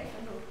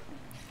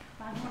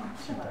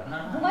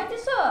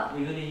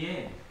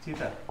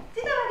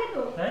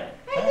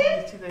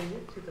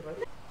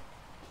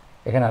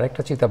 এখানে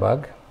আরেকটা চিতাবাঘ,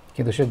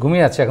 কিন্তু সে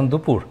ঘুমিয়ে আছে, এখন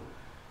দুপুর,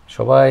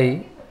 সবাই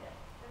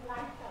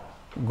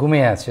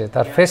ঘুমিয়ে আছে,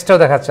 তার ফেসটাও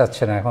দেখা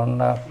যাচ্ছে না এখন।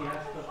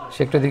 সে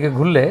একটু দিকে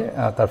ঘুরলে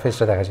তার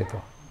ফেসটা দেখা যেত।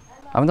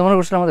 আমি তো মনে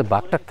করছিলাম আমাদের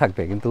বাঘটাক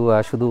থাকবে, কিন্তু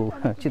শুধু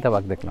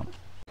চিতাবাঘ দেখলাম।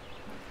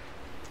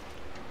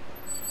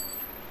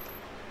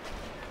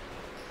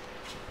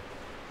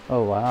 ও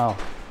ওয়াও,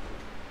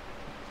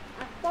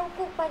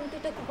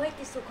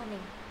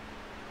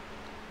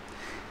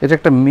 এটা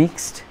একটা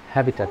মিক্সড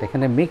হ্যাবিটাট।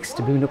 এখানে মিক্সড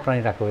বিভিন্ন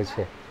প্রাণী রাখা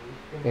হয়েছে।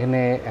 এখানে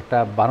একটা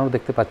বানর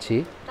দেখতে পাচ্ছি,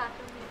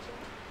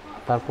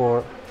 তারপর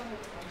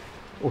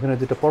ওখানে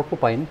দুটো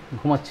পর্কুপাইন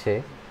ঘুমাচ্ছে।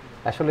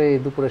 আসলে এই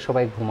দুপুরে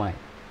সবাই ঘুমায়,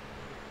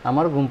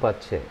 আমারও ঘুম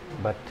পাচ্ছে,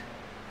 but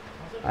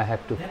I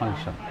have to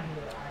function.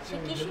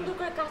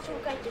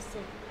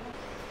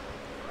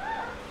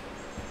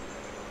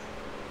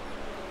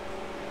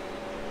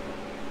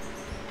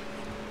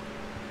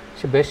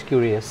 সে বেশ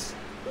কিউরিয়াস।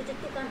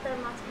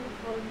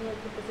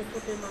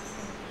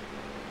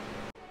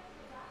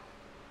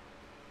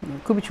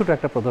 খুবই ছোটো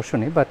একটা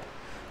প্রদর্শনী, বাট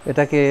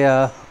এটাকে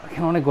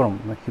এখানে অনেক গরম,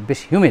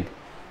 বেশ হিউমিড।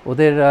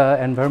 ওদের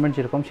এনভায়রনমেন্ট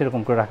যেরকম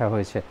সেরকম করে রাখা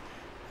হয়েছে,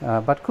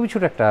 বাট খুবই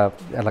ছোটো একটা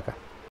এলাকা।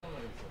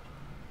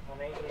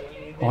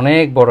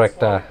 অনেক বড়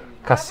একটা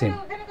কাসিম,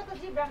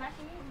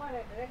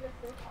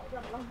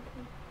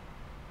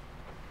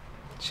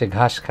 সে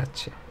ঘাস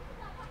খাচ্ছে।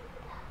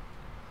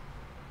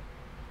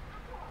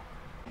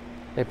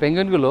 এই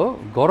পেঙ্গুইনগুলো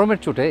গরমের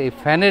চোটে এই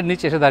ফ্যানের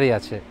নিচে এসে দাঁড়িয়ে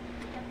আছে।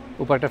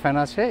 উপর একটা ফ্যান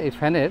আছে, এই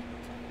ফ্যানের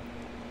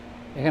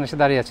এখানে এসে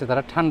দাঁড়িয়ে আছে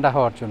তারা ঠান্ডা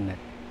হওয়ার জন্যে।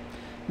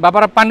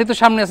 বাবারা, পানি তো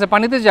সামনে আছে,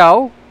 পানিতে যাও।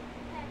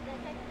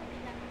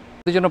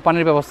 ওদের জন্য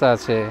পানির ব্যবস্থা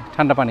আছে,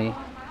 ঠান্ডা পানি,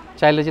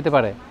 চাইলে যেতে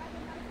পারে।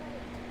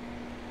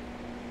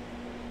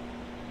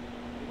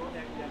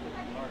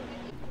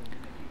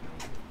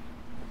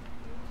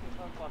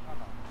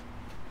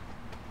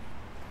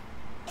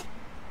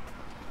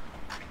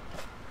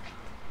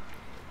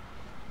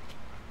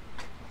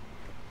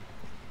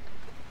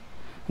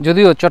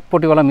 যদিও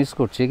চটপটিওয়ালা মিস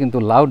করছি, কিন্তু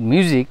লাউড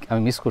মিউজিক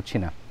আমি মিস করছি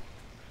না।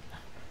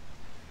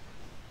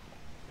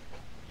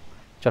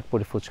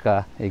 চটপটি ফুচকা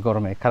এই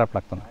গরমে খারাপ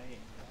লাগতো না।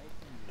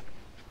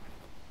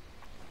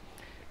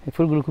 এই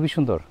ফুলগুলো খুবই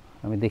সুন্দর,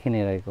 আমি দেখিনি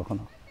এর আগে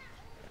কখনো।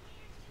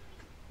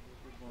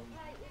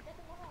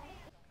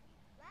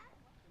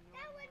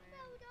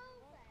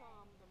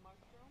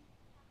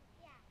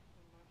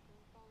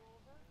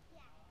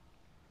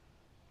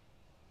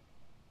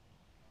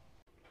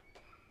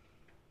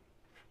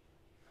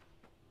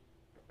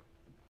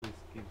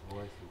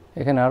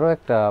 এখানে আরও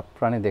একটা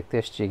প্রাণী দেখতে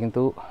এসেছি,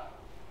 কিন্তু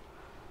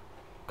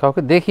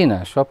কাউকে দেখি না।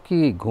 সব কি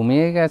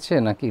ঘুমিয়ে গেছে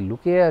নাকি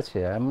লুকিয়ে আছে,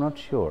 আই এম নট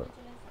শিওর।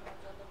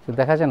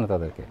 দেখা যায় না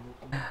তাদেরকে।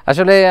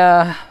 আসলে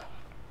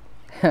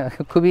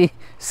খুবই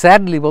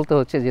স্যাডলি বলতে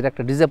হচ্ছে যে এটা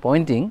একটা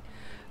ডিসঅ্যাপয়েন্টিং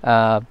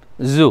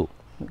জু।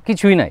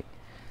 কিছুই নাই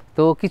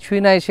তো, কিছুই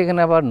নাই সেখানে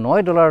আবার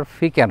 $9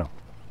 ফি কেন?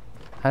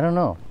 I don't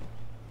know,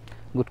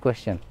 good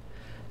question.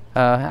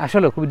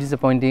 আসলে খুবই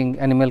ডিসঅ্যাপয়েন্টিং।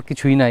 অ্যানিম্যাল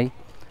কিছুই নাই।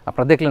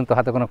 আপনারা দেখলেন তো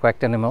হাতে কোনো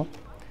কয়েকটা অ্যানিম্যাল।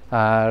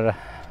 আর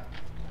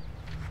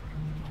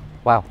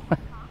ওয়াও,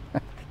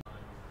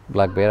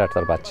 ব্ল্যাক বেয়ার আর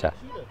তার বাচ্চা,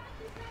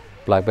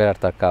 ব্ল্যাক বেয়ার আর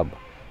তার কাব।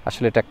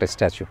 আসলে এটা একটা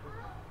স্ট্যাচু।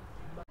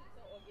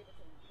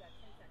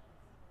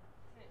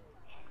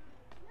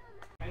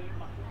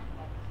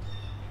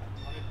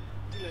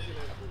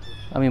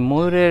 আমি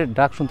ময়ূরের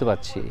ডাক শুনতে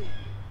পাচ্ছি।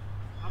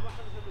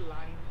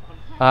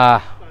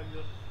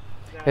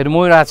 এর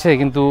ময়ূর আছে,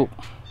 কিন্তু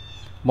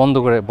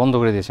বন্ধ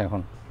করে দিয়েছে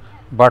এখন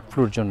বার্ড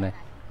ফ্লুর জন্যে।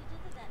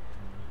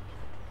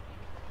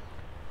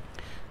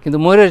 কিন্তু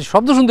ময়ূরের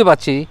শব্দ শুনতে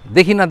পাচ্ছি,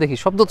 দেখি না দেখি,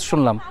 শব্দ তো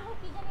শুনলাম।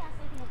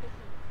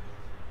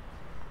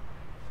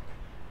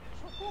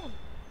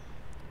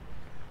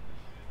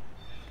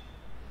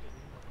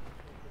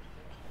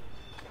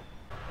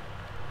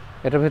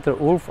 এটার ভিতরে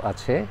উলফ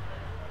আছে,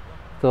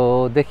 তো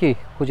দেখি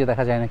খুঁজে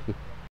দেখা যায় নাকি।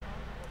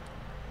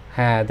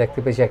 হ্যাঁ, দেখতে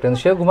পেয়েছি একটা,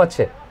 সেও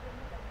ঘুমাচ্ছে।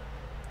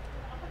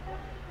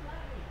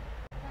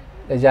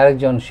 এই যে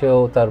আরেকজন, সেও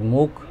তার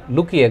মুখ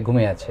লুকিয়ে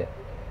ঘুমিয়ে আছে।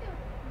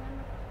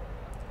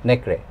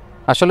 নেকড়ে।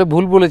 আসলে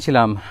ভুল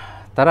বলেছিলাম,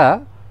 তারা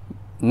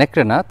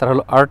নেকড়ে না, তারা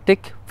হলো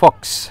আর্কটিক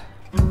ফক্স।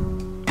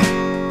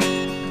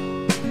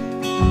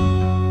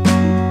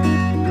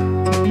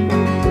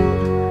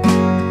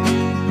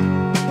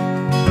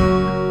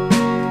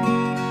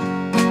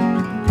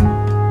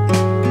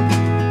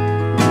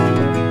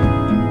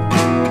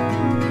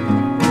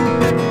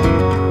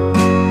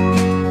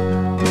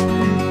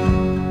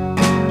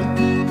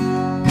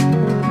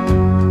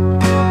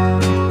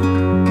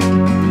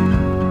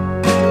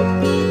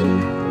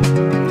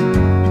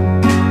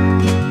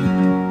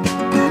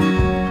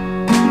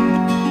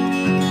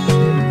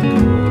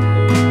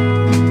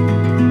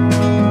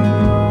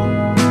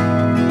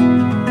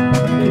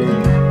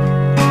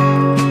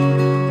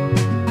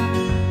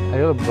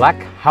 ব্ল্যাক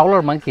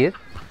হাউলার মাঙ্কির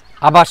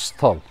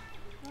আবাসস্থল।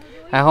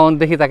 এখন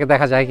দেখি তাকে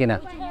দেখা যায় কিনা।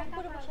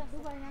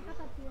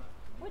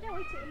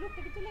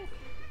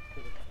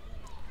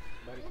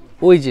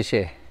 ওই যে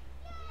সে,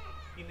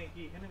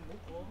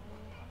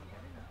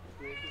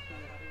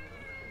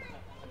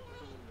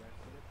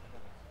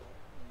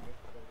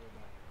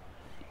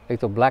 এই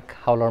তো ব্ল্যাক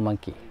হাউলার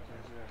মাঙ্কি।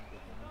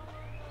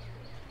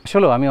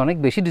 আসলে আমি অনেক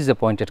বেশি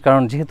ডিসঅ্যাপয়েন্টেড,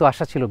 কারণ যেহেতু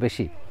আশা ছিল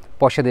বেশি,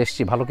 পয়সা দিয়ে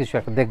এসেছি, ভালো কিছু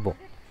একটা দেখবো।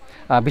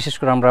 বিশেষ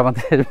করে আমরা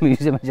আমাদের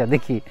মিউজিয়ামে যা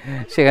দেখি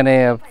সেখানে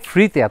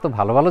ফ্রিতে এত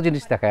ভালো ভালো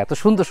জিনিস দেখায়, এত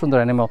সুন্দর সুন্দর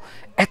অ্যানিমাল,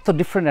 এত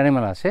ডিফারেন্ট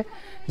অ্যানিমাল আছে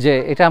যে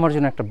এটা আমার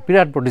জন্য একটা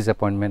বিরাট বড়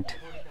ডিসঅ্যাপয়েন্টমেন্ট।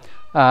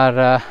 আর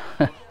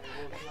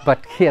বাট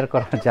কি আর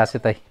করা, যা আছে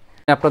তাই।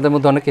 আপনাদের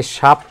মধ্যে অনেকে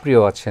সাপ প্রিয়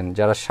আছেন,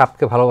 যারা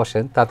সাপকে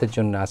ভালোবাসেন তাদের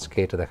জন্য আজকে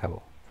এটা দেখাবো।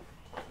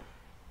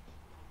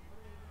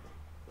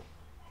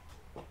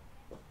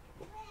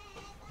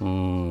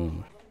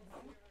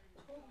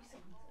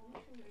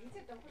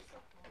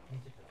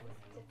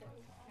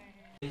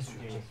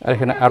 আর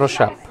এখানে আরো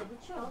সাপ।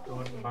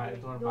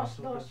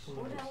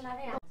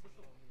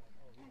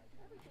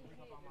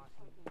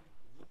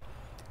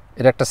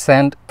 এটা একটা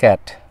স্যান্ড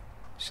ক্যাট,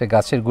 সে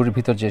গাছের গুড়ির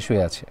ভিতর যে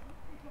শুয়ে আছে।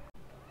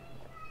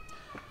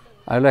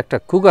 আর হলো একটা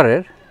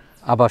কুগারের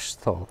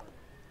আবাসস্থল,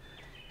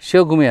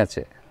 সেও ঘুমিয়ে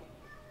আছে।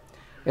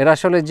 এরা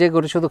আসলে যে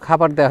গরু শুধু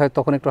খাবার দেওয়া হয়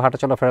তখন একটু হাঁটা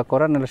চলাফেরা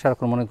করার, নাহলে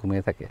সারাক্ষণ মনে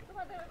ঘুমিয়ে থাকে।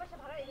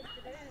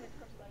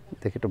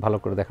 দেখি একটু ভালো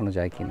করে দেখানো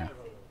যায় কিনা।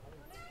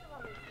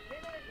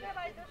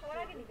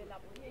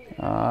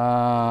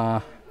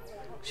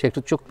 সে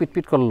একটু চোখ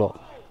পিটপিট করলো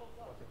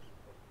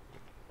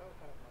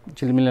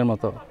ঝিলমিলের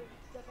মতো।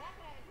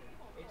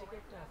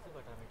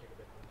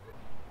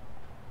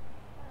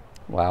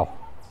 ওয়াও।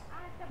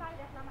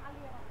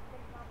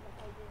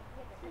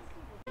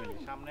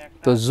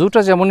 তো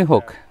জুটা যেমনই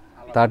হোক,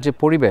 তার যে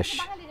পরিবেশ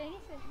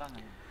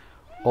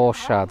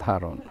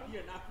অসাধারণ।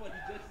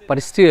 বাট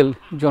স্টিল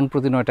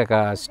জনপ্রতি 9 টাকা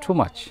ইজ টু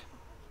মাচ।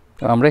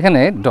 তো আমরা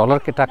এখানে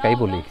ডলারকে টাকাই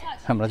বলি।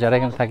 আমরা যারা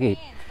এখানে থাকি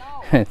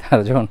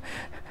তারা যখন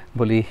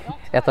বলি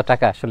এত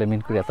টাকা, আসলে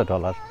মিন করি এত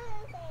ডলার।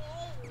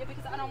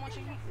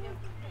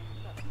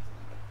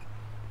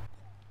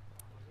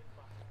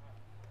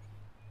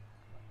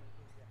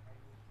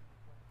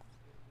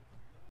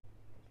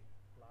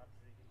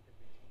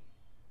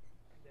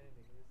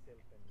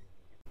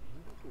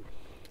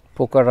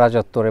 পোকার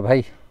রাজত্ব রে ভাই,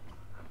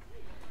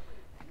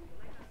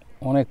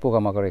 অনেক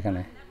পোকামাকড়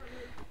এখানে।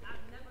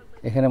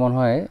 এখানে মনে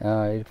হয়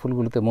এই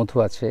ফুলগুলোতে মধু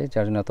আছে,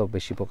 যার জন্য এত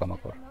বেশি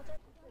পোকামাকড়।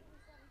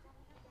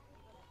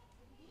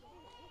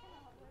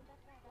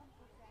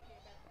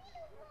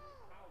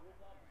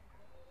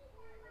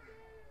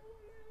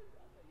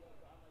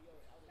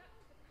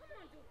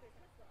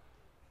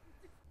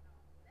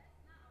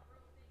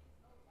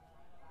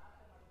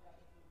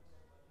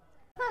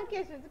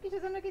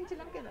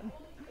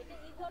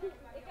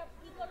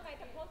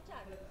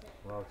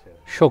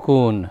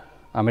 শকুন,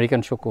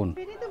 আমেরিকান শকুন।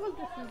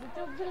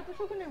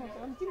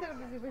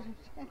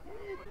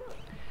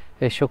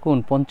 এই শকুন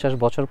 50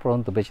 বছর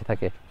পর্যন্ত বেঁচে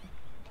থাকে।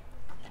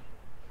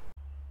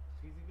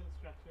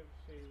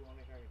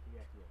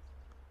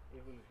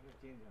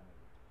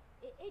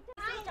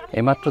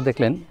 এইমাত্র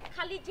দেখলেন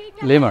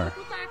লেমার,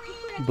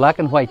 ব্ল্যাক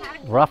অ্যান্ড হোয়াইট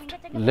রাফট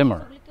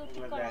লেমার।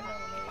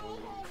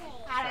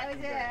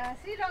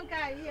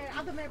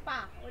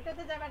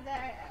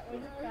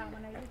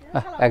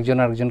 একজন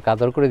আরেকজন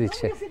কাদর করে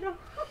দিচ্ছে।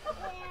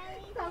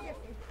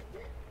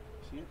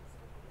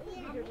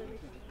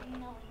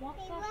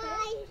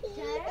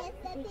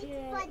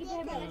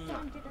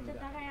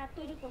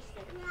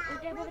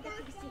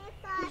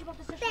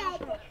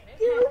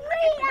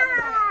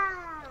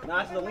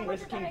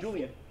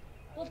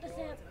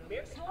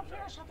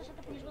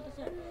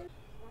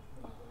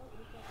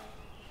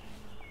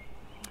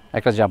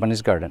 একটা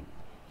জাপানিজ গার্ডেন।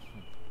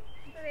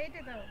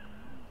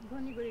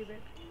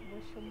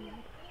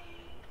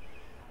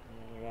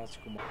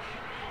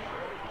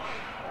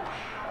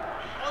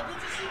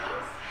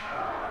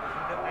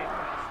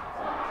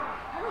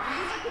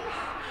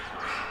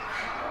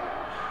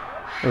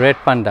 Red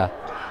panda.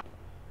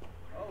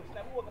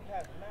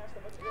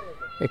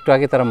 একটু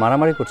আগে তারা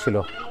মারামারি করছিল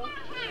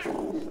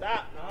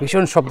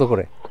ভীষণ শব্দ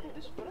করে।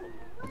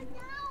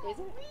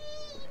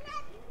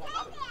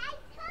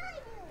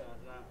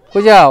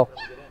 কই যাও?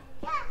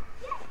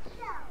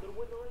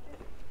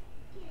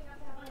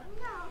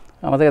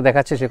 আমাদেরকে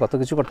দেখাচ্ছে সে কত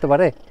কিছু করতে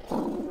পারে।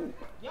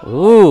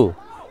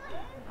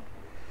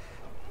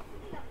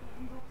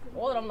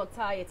 All of them look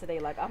tired today,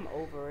 like I'm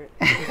over it.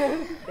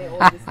 They all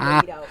just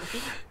laid out.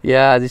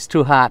 Yeah, it's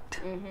too hot.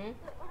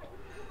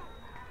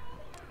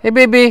 Hey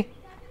baby,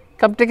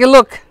 come take a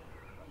look.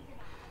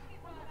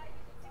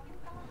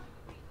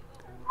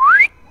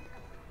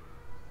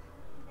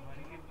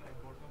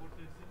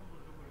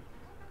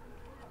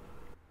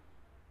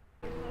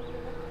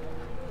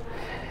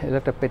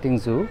 It's a petting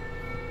zoo.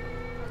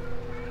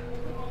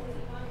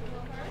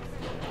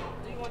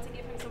 Do you want to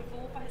give him some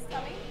food for his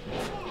tummy?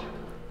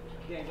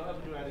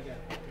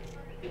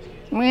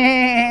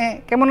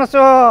 কেমন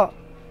আছো?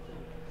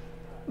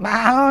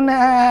 ভালো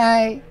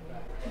নাই।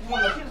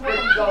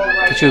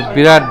 কিছু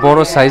বিরাট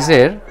বড়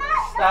সাইজের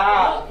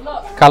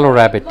কালো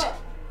rabbit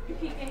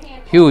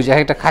huge, এক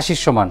একটা খাসির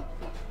সমান।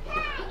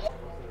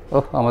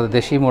 ওহ, আমাদের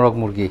দেশি মোরগ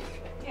মুরগি,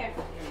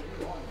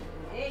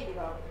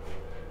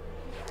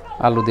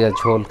 আলু দেওয়া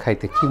ঝোল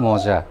খাইতে কি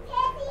মজা।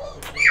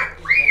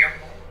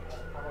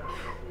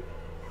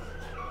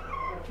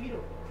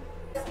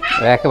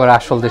 একেবারে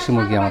আসল দেশি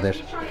মুরগি আমাদের।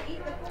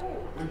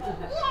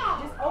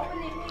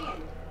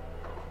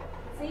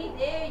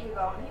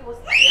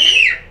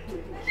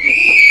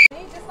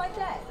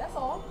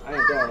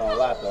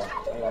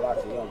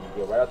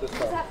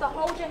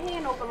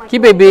 কি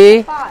baby,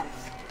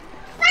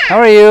 how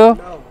are you?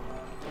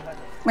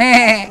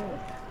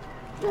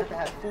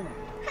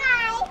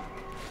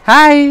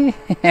 Hi.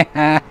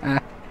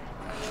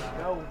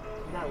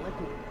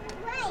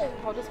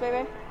 Hold this,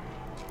 baby.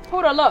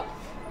 Huda, look.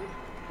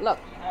 Look.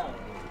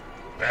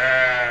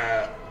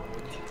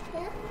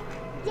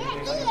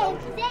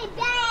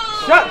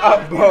 Shut up,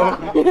 bro.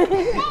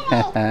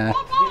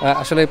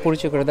 আসলে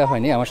পরিচয় করে দেওয়া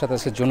হয়নি, আমার সাথে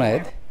আছে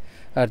জুনায়েদ।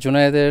 আর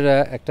জুনায়েদের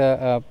একটা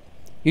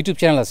ইউটিউব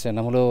চ্যানেল আছে,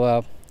 নাম হলো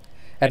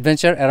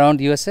অ্যাডভেঞ্চার অ্যারাউন্ড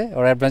ইউএসএ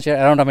আর adventure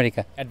around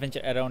America.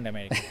 Adventure around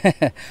America.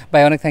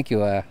 ভাই অনেক থ্যাংক ইউ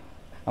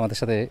আমাদের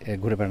সাথে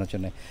ঘুরে বেড়ানোর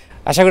জন্য।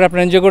 আশা করি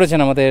আপনারা এনজয় করেছেন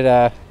আমাদের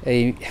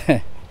এই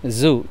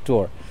জু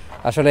ট্যুর।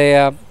 আসলে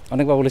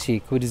অনেকবার বলেছি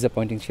খুবই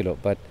ডিসঅ্যাপয়েন্টিং ছিল,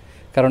 বাট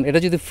কারণ এটা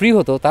যদি ফ্রি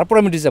হতো তারপর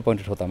আমি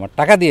ডিসঅ্যাপয়েন্টেড হতাম, আর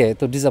টাকা দিয়ে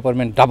তো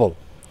ডিসঅ্যাপয়েন্টমেন্ট ডাবল।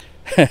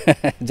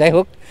 যাই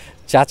হোক,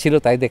 যা ছিল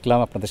তাই দেখলাম,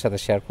 আপনাদের সাথে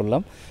শেয়ার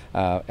করলাম।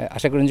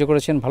 আশা করি এনজয়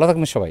করেছেন। ভালো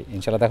থাকবেন সবাই,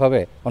 ইনশাআল্লাহ দেখা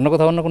হবে অন্য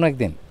কোথাও অন্য কোনো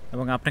একদিন।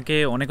 এবং আপনাকে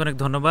অনেক অনেক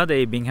ধন্যবাদ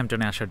এই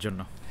বিংহ্যামটনে আসার জন্য।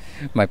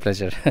 My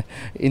pleasure.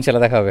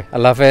 ইনশাআল্লাহ দেখা হবে।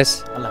 আল্লাহ হাফেজ।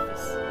 আল্লাহ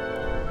হাফেজ।